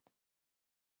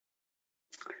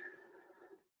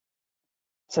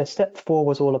 So step 4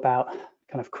 was all about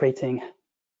kind of creating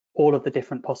all of the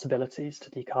different possibilities to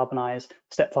decarbonize.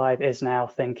 Step 5 is now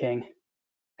thinking,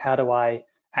 how do I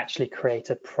actually create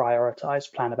a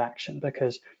prioritized plan of action?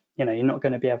 Because you're not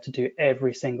going to be able to do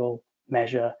every single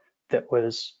measure that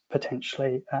was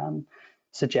potentially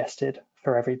suggested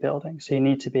for every building. So you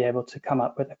need to be able to come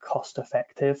up with a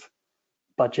cost-effective,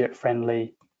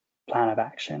 budget-friendly plan of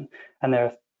action. And there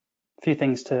are a few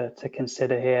things to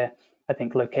consider here. I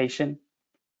think location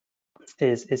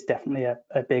is definitely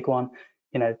a big one.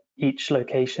 Each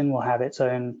location will have its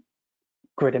own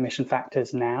grid emission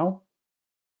factors now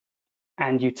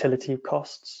and utility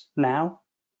costs now,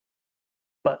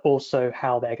 but also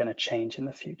how they're going to change in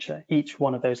the future. Each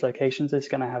one of those locations is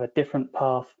going to have a different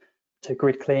path to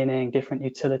grid cleaning, different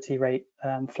utility rate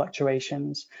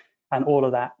fluctuations, and all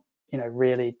of that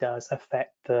really does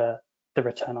affect the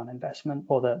return on investment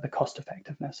or the cost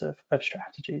effectiveness of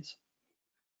strategies.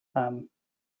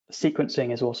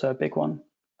 Sequencing is also a big one.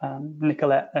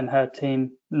 Nicollete and her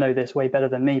team know this way better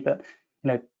than me, but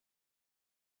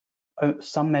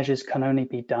some measures can only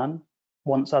be done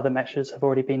once other measures have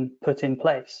already been put in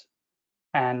place.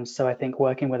 And so I think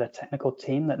working with a technical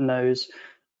team that knows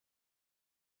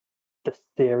the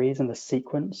theories and the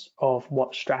sequence of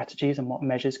what strategies and what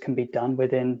measures can be done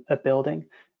within a building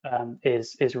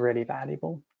is really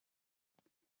valuable.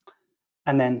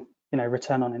 And then,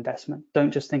 return on investment.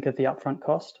 Don't just think of the upfront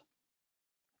cost.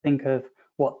 Think of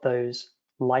what those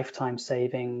lifetime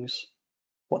savings,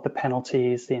 what the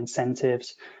penalties, the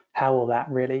incentives, how will that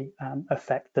really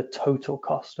affect the total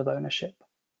cost of ownership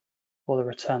or the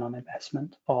return on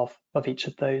investment of each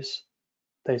of those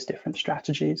different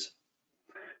strategies.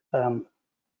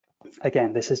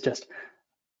 Again, this is just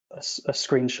a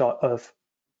screenshot of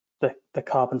the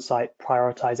Carbonsight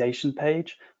prioritization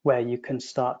page, where you can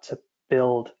start to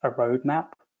build a roadmap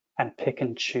and pick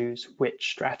and choose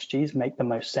which strategies make the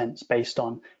most sense based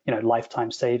on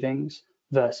lifetime savings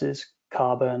versus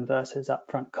carbon versus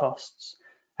upfront costs,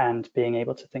 and being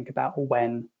able to think about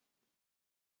when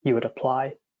you would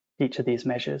apply each of these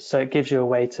measures. So it gives you a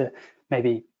way to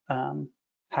maybe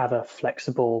have a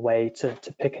flexible way to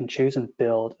pick and choose and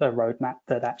build a roadmap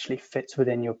that actually fits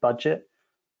within your budget,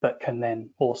 but can then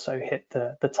also hit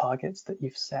the targets that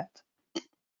you've set.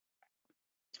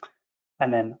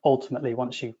 And then ultimately,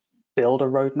 once you build a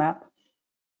roadmap,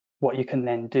 what you can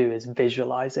then do is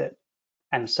visualize it.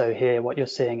 And so here, what you're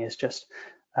seeing is just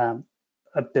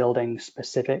a building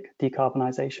specific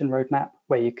decarbonization roadmap,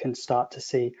 where you can start to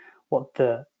see what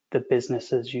the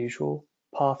business as usual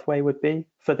pathway would be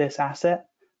for this asset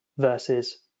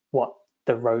versus what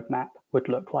the roadmap would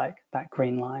look like, that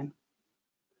green line.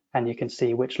 And you can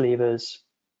see which levers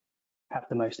have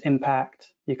the most impact.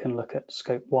 You can look at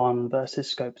scope 1 versus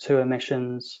scope 2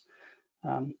 emissions.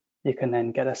 You can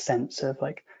then get a sense of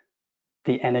like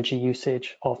the energy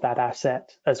usage of that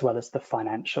asset, as well as the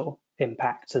financial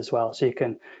impacts as well. So you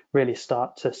can really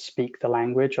start to speak the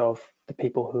language of the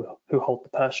people who hold the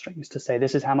purse strings, to say,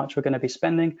 this is how much we're going to be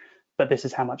spending, but this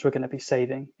is how much we're going to be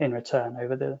saving in return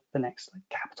over the next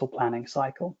capital planning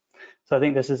cycle. So I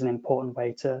think this is an important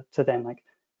way to then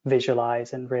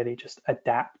visualize and really just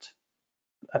adapt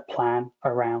a plan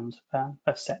around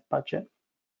a set budget.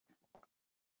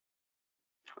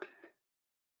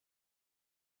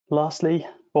 Lastly,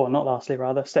 or not lastly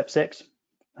rather, step 6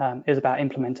 is about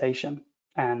implementation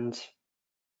and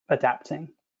adapting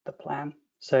the plan.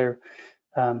 So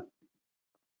I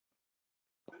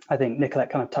think Nicollete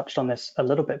kind of touched on this a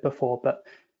little bit before, but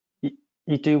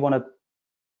you do want to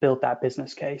build that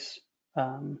business case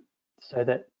so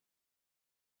that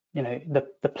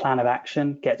the plan of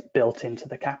action gets built into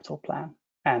the capital plan,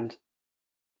 and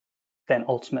then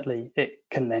ultimately it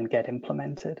can then get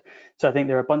implemented. So I think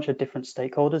there are a bunch of different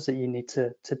stakeholders that you need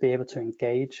to be able to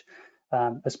engage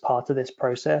as part of this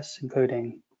process,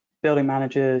 including building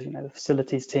managers, the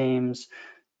facilities teams,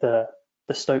 the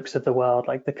Stokes of the world,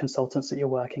 like the consultants that you're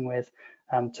working with,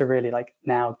 to really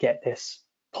now get this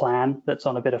plan that's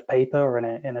on a bit of paper or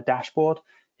in a dashboard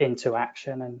into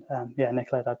action. And yeah,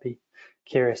 Nicollete, I'd be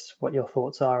curious what your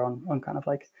thoughts are on kind of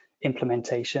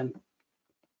implementation.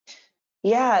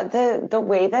 Yeah, the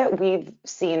way that we've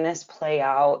seen this play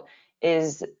out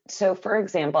is, so for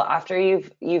example, after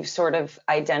you've sort of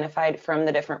identified from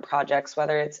the different projects,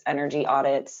 whether it's energy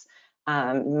audits,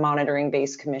 monitoring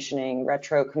based commissioning,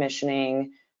 retro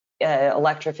commissioning,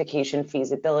 electrification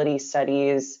feasibility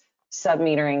studies,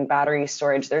 submetering, battery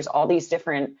storage, there's all these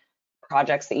different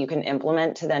projects that you can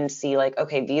implement to then see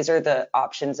okay, these are the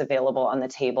options available on the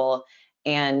table.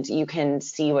 And you can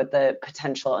see what the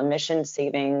potential emission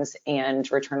savings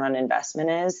and return on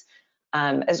investment is,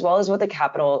 as well as what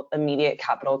the immediate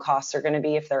capital costs are going to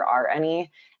be, if there are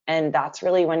any. And that's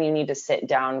really when you need to sit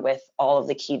down with all of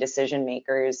the key decision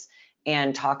makers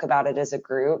and talk about it as a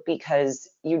group, because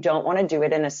you don't want to do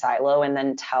it in a silo and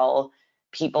then tell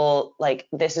people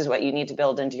this is what you need to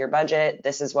build into your budget,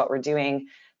 this is what we're doing,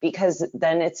 because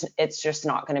then it's just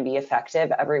not going to be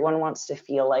effective. Everyone wants to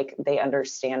feel like they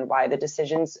understand why the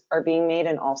decisions are being made,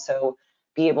 and also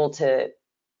be able to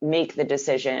make the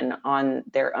decision on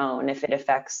their own if it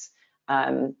affects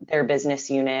their business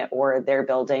unit or their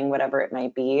building, whatever it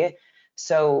might be.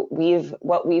 So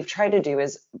what we've tried to do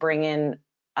is bring in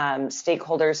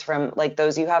stakeholders from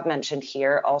those you have mentioned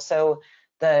here, also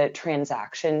the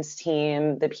transactions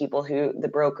team, the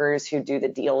brokers who do the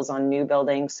deals on new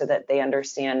buildings, so that they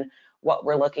understand what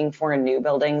we're looking for in new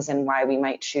buildings and why we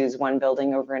might choose one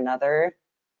building over another.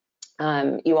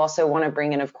 You also want to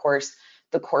bring in, of course,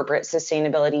 the corporate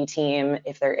sustainability team,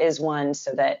 if there is one,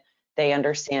 so that they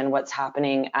understand what's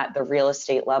happening at the real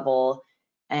estate level.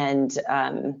 And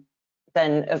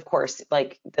then, of course,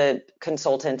 the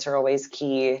consultants are always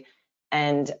key.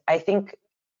 And I think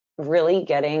really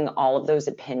getting all of those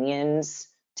opinions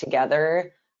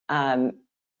together,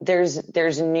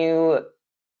 there's new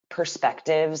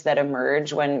perspectives that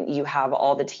emerge when you have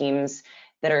all the teams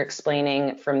that are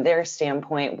explaining from their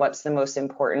standpoint what's the most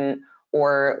important,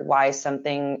 or why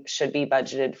something should be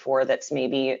budgeted for that's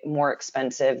maybe more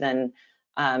expensive than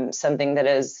something that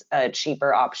is a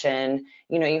cheaper option.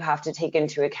 You have to take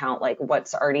into account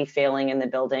what's already failing in the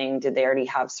building. Did they already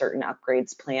have certain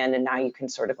upgrades planned, and now you can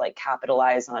sort of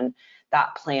capitalize on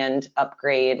that planned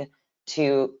upgrade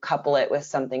to couple it with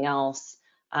something else.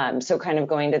 So kind of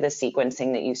going to the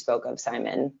sequencing that you spoke of,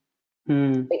 Simon.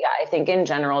 But yeah, I think in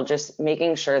general, just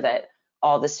making sure that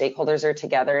all the stakeholders are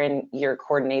together and you're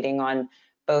coordinating on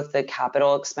both the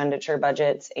capital expenditure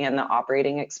budgets and the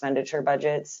operating expenditure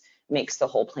budgets makes the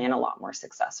whole plan a lot more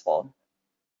successful.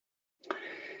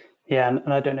 Yeah,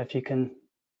 and I don't know if you can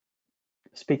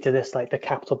speak to this, the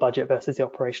capital budget versus the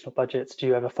operational budgets. Do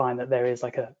you ever find that there is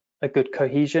a good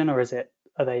cohesion, or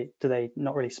do they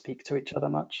not really speak to each other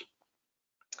much?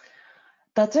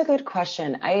 That's a good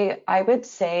question. I would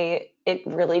say it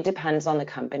really depends on the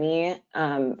company.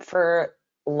 For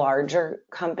larger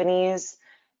companies,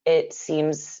 it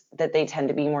seems that they tend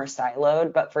to be more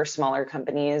siloed, but for smaller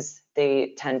companies,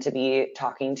 they tend to be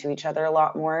talking to each other a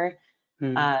lot more.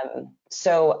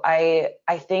 So I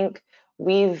think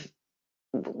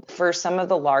for some of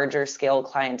the larger scale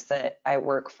clients that I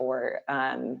work for,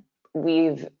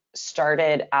 we've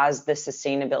started as the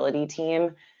sustainability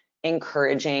team,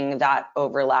 encouraging that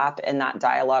overlap and that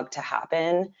dialogue to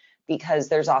happen, because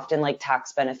there's often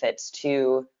tax benefits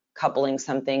to coupling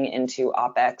something into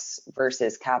OPEX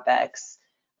versus CAPEX.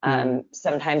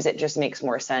 Sometimes it just makes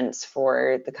more sense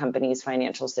for the company's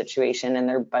financial situation and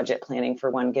their budget planning for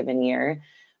one given year.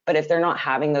 But if they're not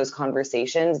having those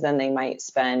conversations, then they might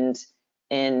spend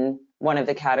in one of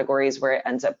the categories where it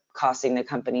ends up costing the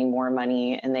company more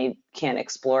money, and they can't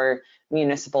explore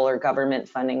municipal or government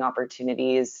funding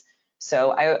opportunities.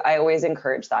 So I always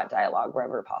encourage that dialogue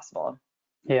wherever possible.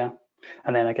 Yeah.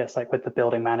 And then I guess with the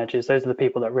building managers, those are the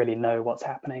people that really know what's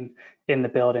happening in the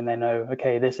building. They know,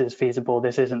 okay, this is feasible,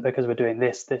 this isn't because we're doing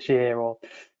this year, or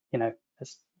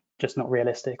it's just not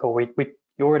realistic, or you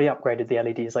already upgraded the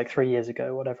LEDs 3 years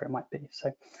ago, whatever it might be.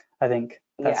 So I think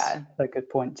that's a good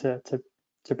point to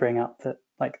bring up, that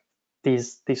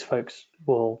these folks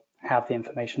will have the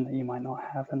information that you might not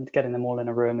have, and getting them all in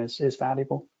a room is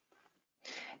valuable.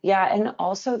 Yeah, and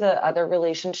also the other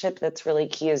relationship that's really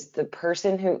key is the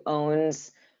person who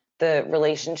owns the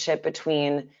relationship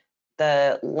between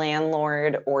the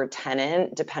landlord or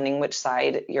tenant, depending which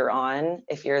side you're on.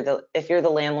 If you're the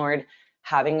landlord,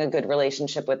 having a good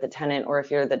relationship with the tenant, or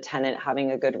if you're the tenant, having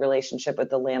a good relationship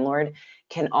with the landlord,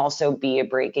 can also be a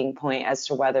breaking point as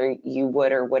to whether you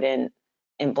would or wouldn't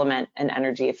implement an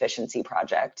energy efficiency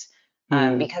project.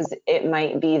 Because it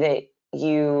might be that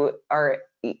you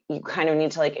kind of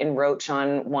need to like encroach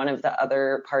on one of the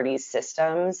other party's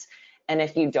systems. And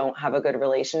if you don't have a good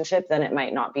relationship, then it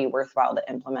might not be worthwhile to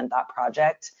implement that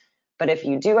project. But if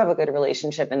you do have a good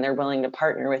relationship and they're willing to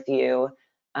partner with you,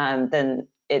 then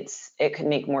it could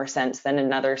make more sense than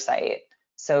another site.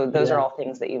 So those are all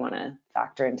things that you want to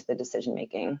factor into the decision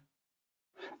making.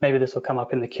 Maybe this will come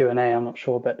up in the Q&A, I'm not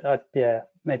sure, but yeah,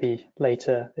 maybe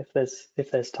later if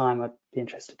there's time, I'd be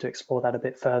interested to explore that a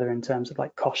bit further in terms of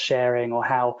like cost sharing or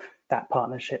how that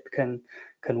partnership can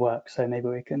work. So maybe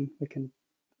we can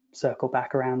circle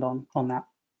back around on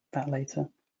that later.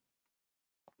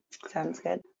 Sounds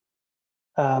good.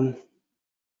 So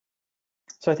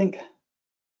I think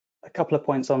a couple of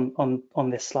points on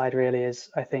this slide really is,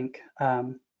 I think,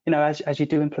 as you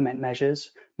do implement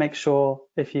measures, make sure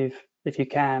if you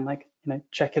can, like,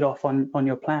 check it off on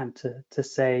your plan to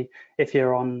say if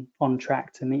you're on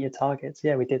track to meet your targets.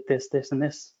 Yeah, we did this, and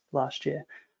this last year,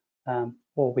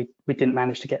 or we didn't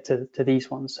manage to get to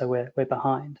these ones, so we're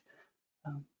behind.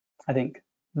 I think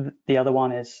the other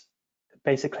one is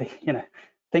basically,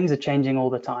 things are changing all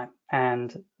the time,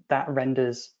 and that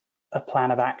renders a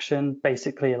plan of action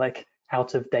basically like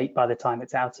out of date by the time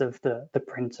it's out of the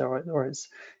printer or it's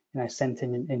sent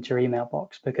into your email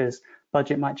box, because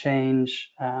budget might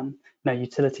change,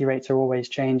 utility rates are always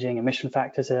changing, emission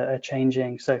factors are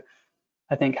changing. So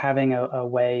I think having a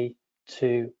way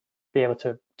to be able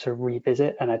to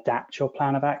revisit and adapt your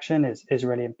plan of action is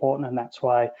really important, and that's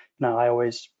why I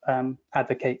always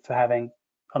advocate for having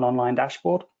an online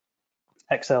dashboard.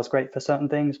 Excel's great for certain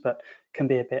things, but can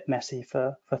be a bit messy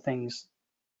for things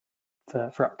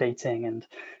for updating and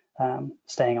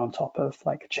staying on top of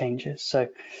like changes. So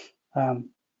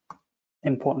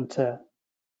important to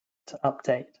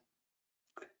update.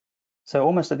 So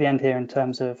almost at the end here in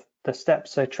terms of the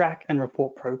steps. So track and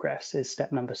report progress is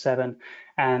step number 7.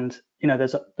 And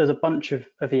there's a bunch of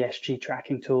ESG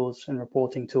tracking tools and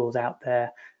reporting tools out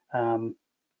there.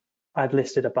 I've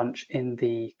listed a bunch in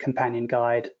the companion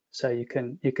guide, so you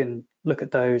can look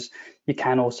at those. You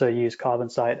can also use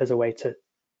Carbonsight as a way to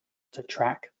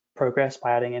track progress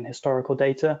by adding in historical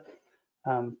data.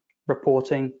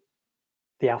 Reporting,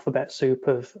 the alphabet soup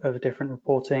of different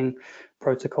reporting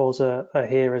protocols are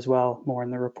here as well, more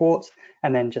in the reports.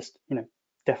 And then just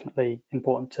definitely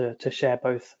important to share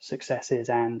both successes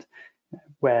and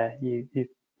where you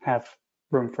have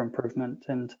room for improvement.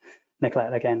 And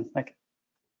Nicollete, again, like,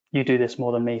 you do this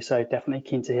more than me, so definitely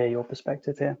keen to hear your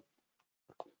perspective here.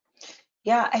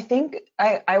 Yeah, I think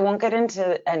I won't get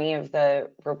into any of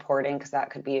the reporting because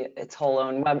that could be its whole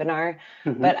own webinar.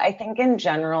 But I think in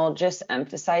general, just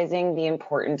emphasizing the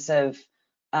importance of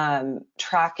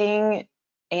tracking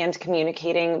and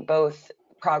communicating both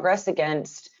progress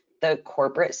against the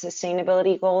corporate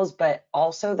sustainability goals, but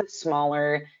also the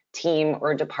smaller team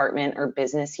or department or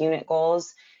business unit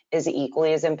goals is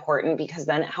equally as important, because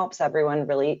then it helps everyone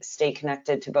really stay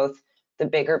connected to both the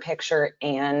bigger picture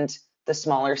and the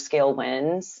smaller scale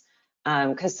wins,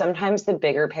 because sometimes the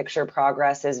bigger picture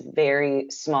progress is very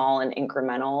small and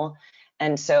incremental,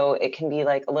 and so it can be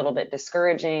like a little bit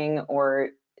discouraging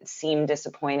or seem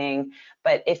disappointing.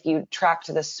 But if you track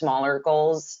to the smaller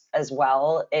goals as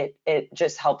well, it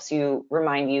just helps you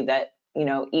remind you that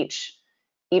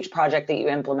each project that you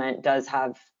implement does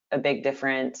have a big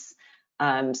difference.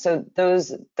 So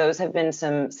those have been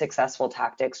some successful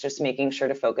tactics, just making sure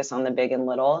to focus on the big and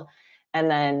little. And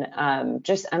then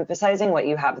just emphasizing what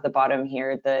you have at the bottom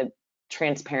here, the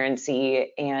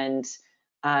transparency, and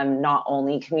not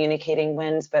only communicating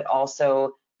wins, but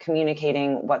also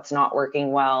communicating what's not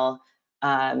working well,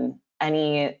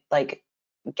 any like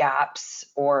gaps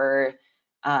or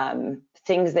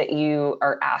things that you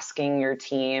are asking your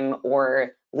team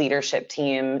or leadership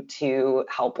team to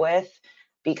help with,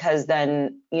 because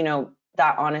then,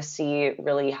 that honesty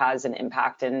really has an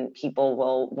impact and people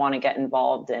will want to get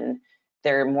involved and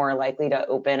they're more likely to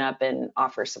open up and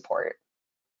offer support.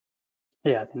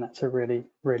 Yeah, I think that's a really,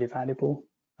 really valuable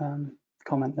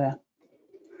comment there.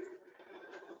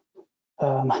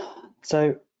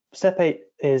 So step 8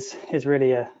 is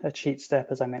really a cheat step,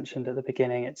 as I mentioned at the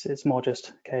beginning. It's more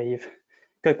just, okay, you've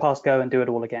go past go and do it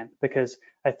all again, because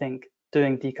I think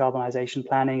doing decarbonization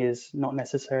planning is not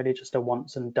necessarily just a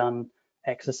once and done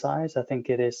exercise. I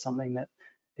think it is something that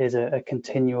is a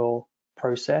continual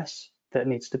process that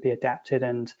needs to be adapted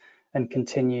and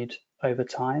continued over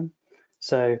time.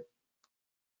 So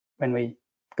when we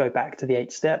go back to the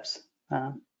 8 steps,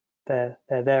 they're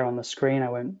there on the screen. I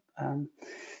won't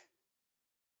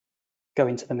go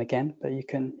into them again, but you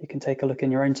can take a look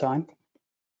in your own time.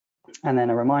 And then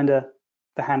a reminder,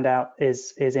 the handout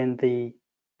is in the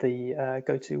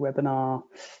GoToWebinar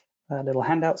little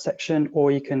handout section,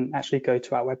 or you can actually go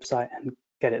to our website and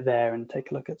get it there and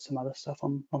take a look at some other stuff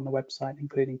on the website,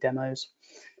 including demos.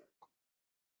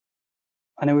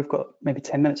 I know we've got maybe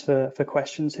 10 minutes for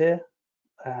questions here.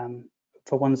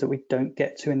 For ones that we don't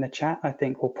get to in the chat, I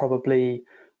think we'll probably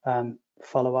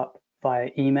follow up via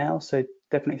email. So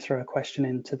definitely throw a question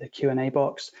into the Q&A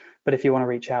box. But if you want to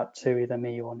reach out to either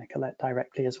me or Nicollete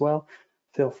directly as well,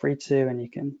 feel free to, and you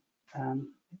can I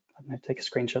don't know, take a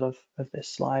screenshot of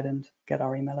this slide and get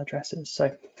our email addresses.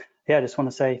 So yeah, I just want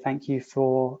to say thank you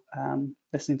for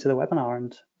listening to the webinar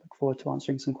and look forward to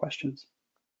answering some questions.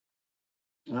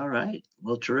 All right,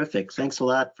 well, terrific. Thanks a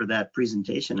lot for that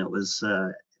presentation. It was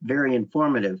very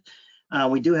informative.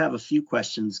 We do have a few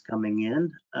questions coming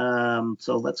in,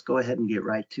 so let's go ahead and get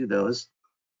right to those.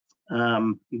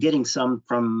 Getting some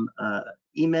from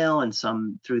email and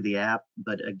some through the app,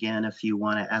 but again, if you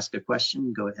want to ask a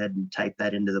question, go ahead and type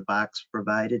that into the box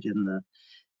provided in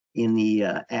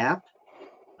the app.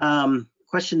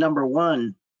 Question number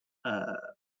 1,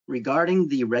 regarding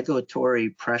the regulatory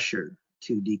pressure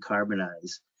to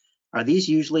decarbonize, are these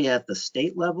usually at the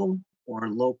state level or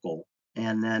local?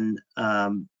 And then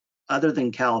other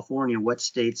than California, what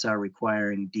states are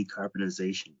requiring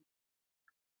decarbonization?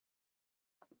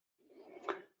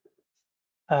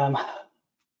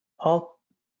 I'll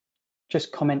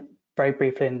just comment very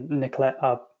briefly, and Nicollete,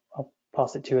 I'll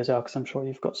pass it to you as well, because I'm sure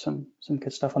you've got some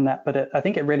good stuff on that. But I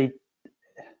think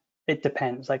it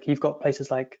depends. Like you've got places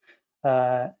like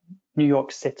New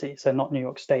York City, so not New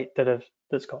York State,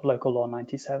 that's got local law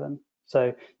 97.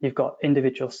 So you've got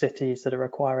individual cities that are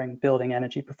requiring building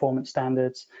energy performance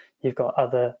standards. You've got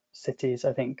other cities,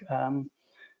 I think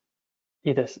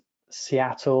either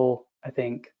Seattle, I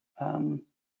think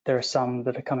there are some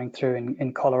that are coming through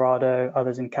in Colorado,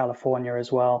 others in California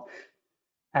as well.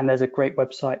 And there's a great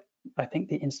website, I think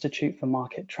the Institute for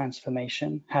Market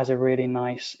Transformation has a really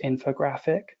nice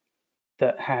infographic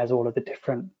that has all of the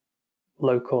different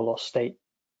local or state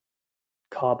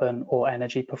carbon or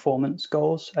energy performance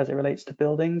goals as it relates to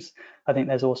buildings. I think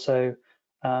there's also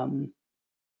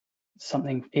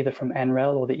something either from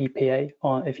NREL or the EPA,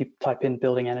 or if you type in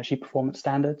building energy performance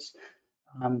standards,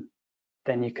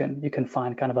 then you can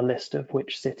find kind of a list of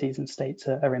which cities and states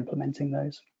are implementing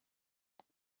those.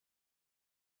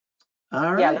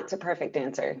 All right. Yeah, that's a perfect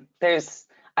answer.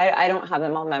 I don't have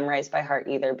them all memorized by heart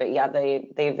either, but yeah, they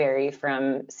vary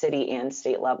from city and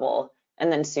state level,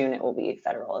 and then soon it will be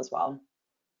federal as well.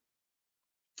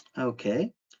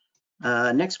 Okay.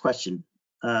 Next question.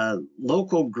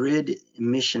 Local grid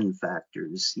emission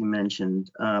factors you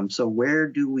mentioned. So where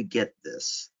do we get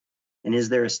this? And is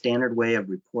there a standard way of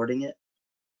reporting it?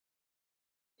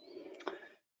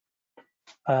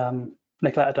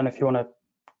 Nicollete, I don't know if you want to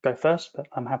go first, but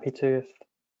I'm happy to.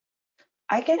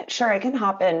 I can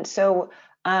hop in. So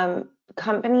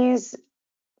companies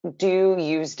do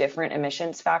use different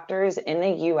emissions factors. In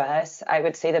the US, I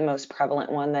would say the most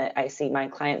prevalent one that I see my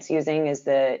clients using is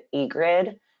the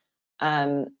eGrid.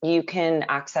 You can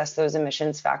access those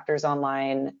emissions factors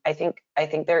online. I think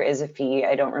there is a fee.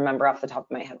 I don't remember off the top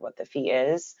of my head what the fee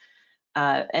is.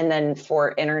 And then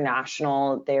for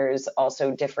international, there's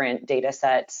also different data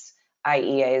sets.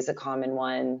 IEA is a common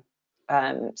one.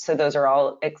 So those are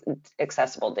all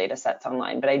accessible data sets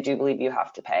online, but I do believe you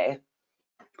have to pay.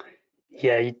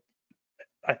 Yeah,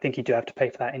 I think you do have to pay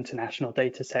for that international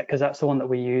data set, because that's the one that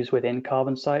we use within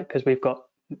Carbonsight, because we've got,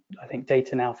 I think,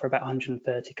 data now for about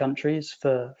 130 countries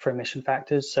for emission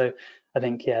factors. So I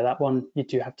think, yeah, that one you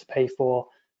do have to pay for.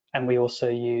 And we also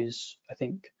use, I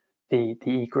think, the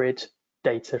eGrid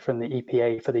data from the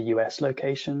EPA for the US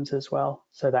locations as well.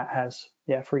 So that has,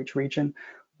 yeah, for each region,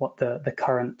 what the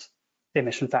current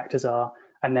emission factors are.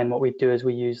 And then what we do is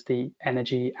we use the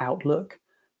energy outlook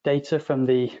data from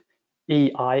the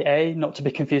EIA, not to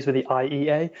be confused with the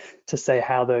IEA, to say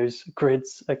how those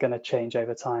grids are going to change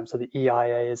over time. So the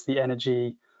EIA is the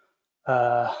Energy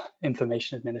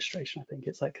Information Administration. I think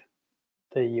it's like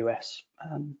the US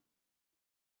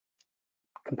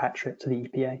compatriot to the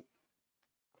EPA.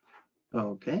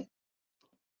 Okay.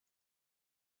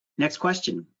 Next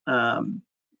question.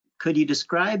 Could you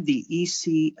describe the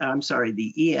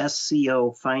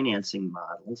ESCO financing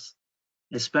models,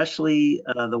 especially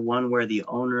the one where the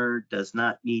owner does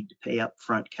not need to pay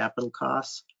upfront capital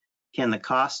costs? Can the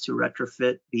cost to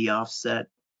retrofit be offset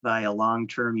by a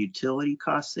long-term utility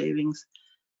cost savings?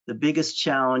 The biggest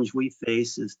challenge we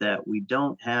face is that we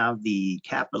don't have the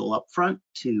capital upfront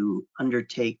to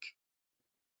undertake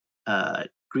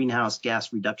greenhouse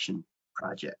gas reduction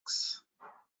projects.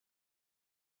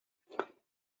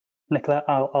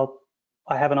 Nicollete,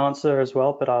 I have an answer as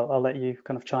well, but I'll let you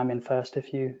kind of chime in first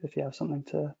if you have something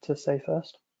to say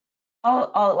first.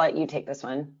 I'll let you take this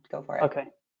one. Go for it. Okay.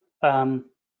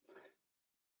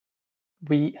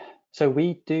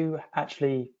 We do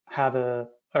actually have a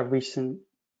recent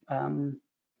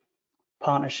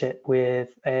partnership with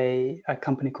a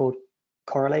company called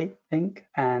Correlate Inc.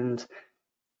 And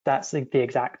that's the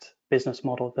exact business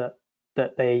model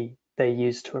that they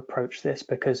use to approach this,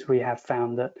 because we have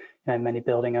found that many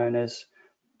building owners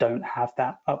don't have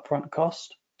that upfront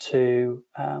cost to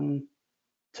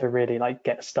really like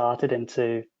get started and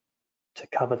to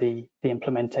cover the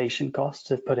implementation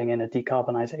costs of putting in a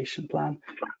decarbonization plan,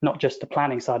 not just the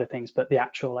planning side of things, but the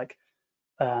actual like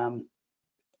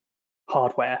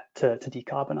hardware to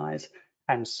decarbonize.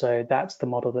 And so that's the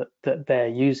model that they're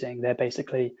using. They're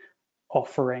basically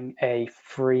offering a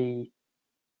free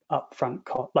upfront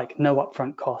cost, like no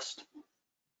upfront cost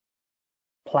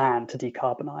plan to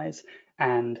decarbonize,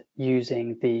 and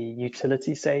using the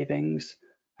utility savings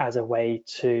as a way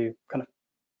to kind of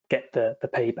get the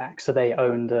payback. So they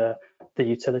own the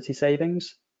utility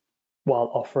savings while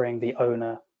offering the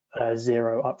owner a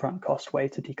zero upfront cost way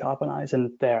to decarbonize.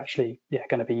 And they're actually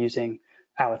going to be using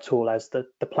our tool as the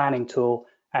planning tool,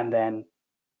 and then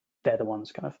they're the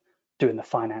ones kind of doing the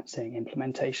financing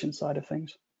implementation side of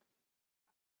things.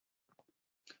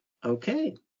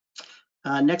 Okay.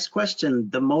 Next question.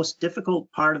 The most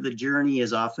difficult part of the journey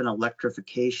is often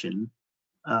electrification.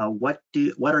 What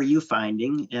are you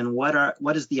finding, and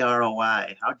what is the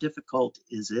ROI? How difficult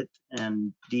is it,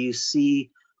 and do you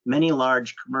see many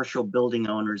large commercial building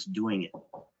owners doing it?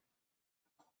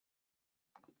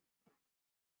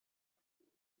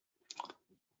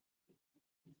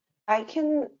 I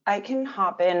can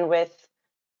hop in with,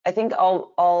 I think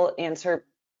I'll answer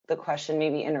the question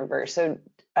maybe in reverse. So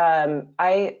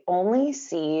I only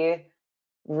see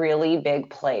really big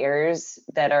players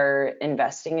that are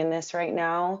investing in this right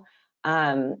now.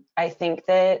 I think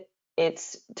that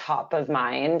it's top of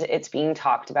mind. It's being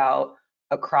talked about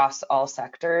across all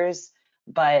sectors,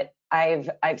 but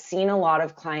I've seen a lot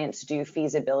of clients do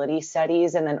feasibility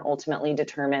studies and then ultimately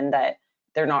determine that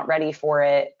they're not ready for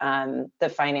it. The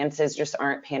finances just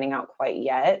aren't panning out quite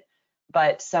yet.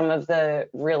 But some of the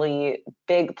really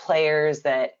big players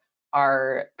that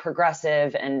are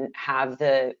progressive and have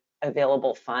the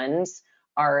available funds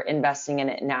are investing in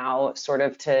it now, sort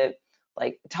of to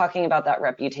like talking about that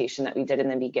reputation that we did in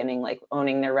the beginning, like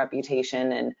owning their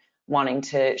reputation and wanting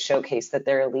to showcase that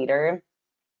they're a leader.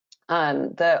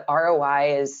 The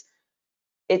ROI is,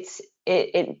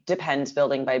 it depends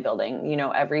building by building.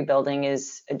 Every building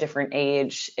is a different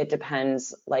age. It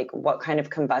depends like what kind of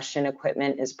combustion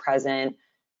equipment is present,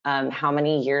 how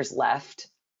many years left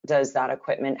does that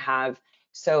equipment have.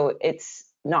 So it's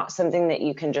not something that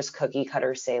you can just cookie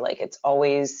cutter say like it's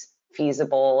always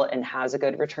feasible and has a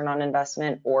good return on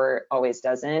investment or always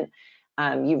doesn't.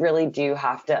 You really do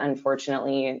have to,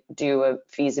 unfortunately, do a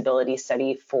feasibility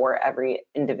study for every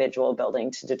individual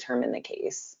building to determine the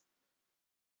case.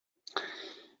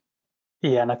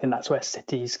 Yeah, and I think that's where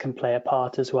cities can play a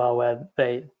part as well, where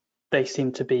they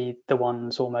seem to be the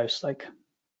ones almost like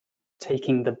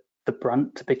taking the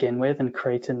brunt to begin with and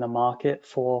creating the market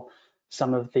for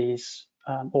some of these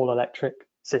all electric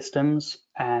systems,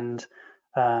 and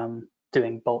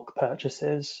doing bulk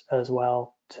purchases as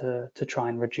well to try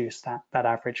and reduce that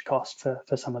average cost for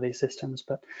some of these systems.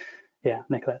 But yeah,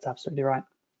 Nicolette's absolutely right.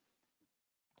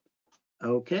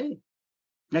 Okay.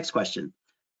 Next question.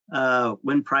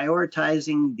 When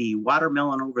prioritizing the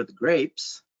watermelon over the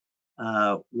grapes,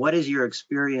 what is your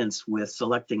experience with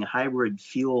selecting hybrid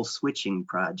fuel switching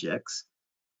projects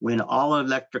when all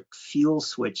electric fuel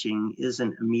switching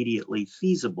isn't immediately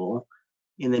feasible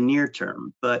in the near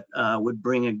term, but would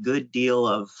bring a good deal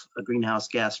of a greenhouse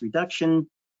gas reduction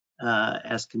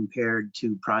as compared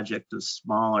to project of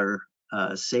smaller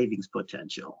savings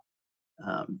potential,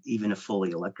 even if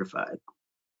fully electrified?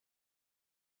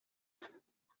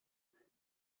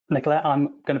 Nicollete,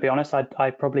 I'm going to be honest,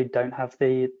 I probably don't have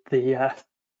the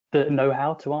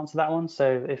know-how to answer that one.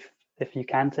 So if you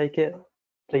can take it,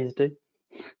 please do.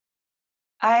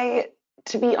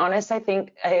 To be honest, I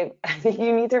think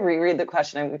you need to reread the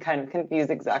question. I'm kind of confused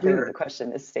exactly what the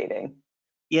question is stating.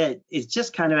 Yeah, it's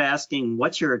just kind of asking,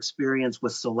 what's your experience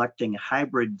with selecting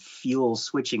hybrid fuel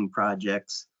switching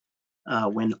projects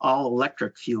when all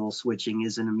electric fuel switching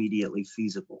isn't immediately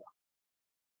feasible?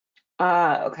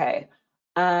 Okay.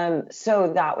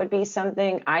 So that would be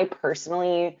something I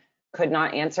personally could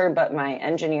not answer, but my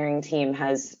engineering team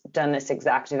has done this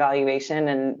exact evaluation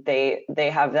and they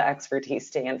have the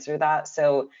expertise to answer that.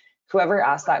 So whoever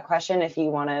asked that question, if you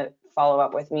want to follow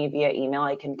up with me via email,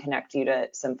 I can connect you to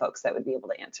some folks that would be able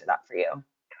to answer that for you.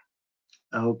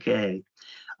 Okay.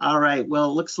 All right.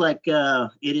 Well, it looks like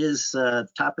it is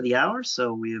top of the hour,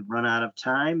 so we have run out of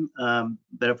time.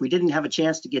 But if we didn't have a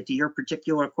chance to get to your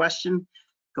particular question,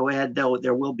 go ahead, though.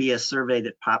 There will be a survey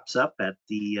that pops up at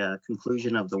the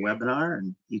conclusion of the webinar,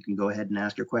 and you can go ahead and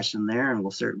ask your question there, and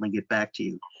we'll certainly get back to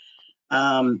you.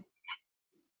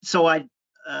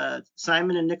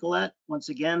 Simon and Nicollete, once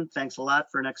again, thanks a lot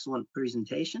for an excellent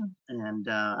presentation. And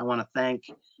I want to thank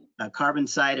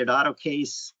Carbonsight at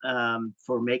Autocase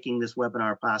for making this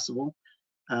webinar possible.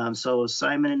 So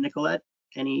Simon and Nicollete,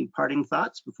 any parting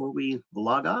thoughts before we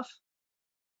log off?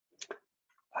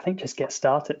 I think just get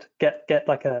started, get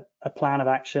like a plan of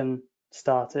action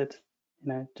started,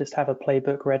 you know, just have a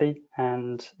playbook ready.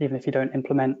 And even if you don't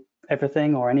implement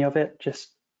everything or any of it, just,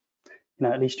 you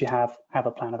know, at least you have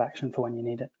a plan of action for when you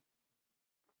need it.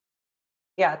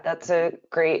 Yeah, that's a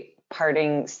great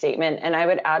parting statement. And I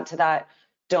would add to that,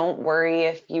 don't worry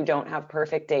if you don't have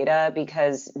perfect data,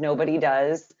 because nobody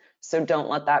does. So don't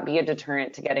let that be a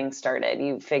deterrent to getting started.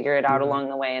 You figure it out along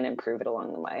the way and improve it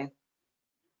along the way.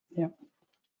 Yeah.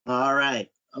 All right.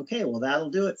 Okay, well, that'll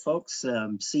do it, folks.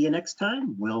 See you next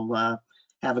time. We'll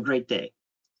have a great day.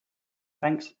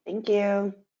 Thanks. Thank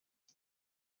you.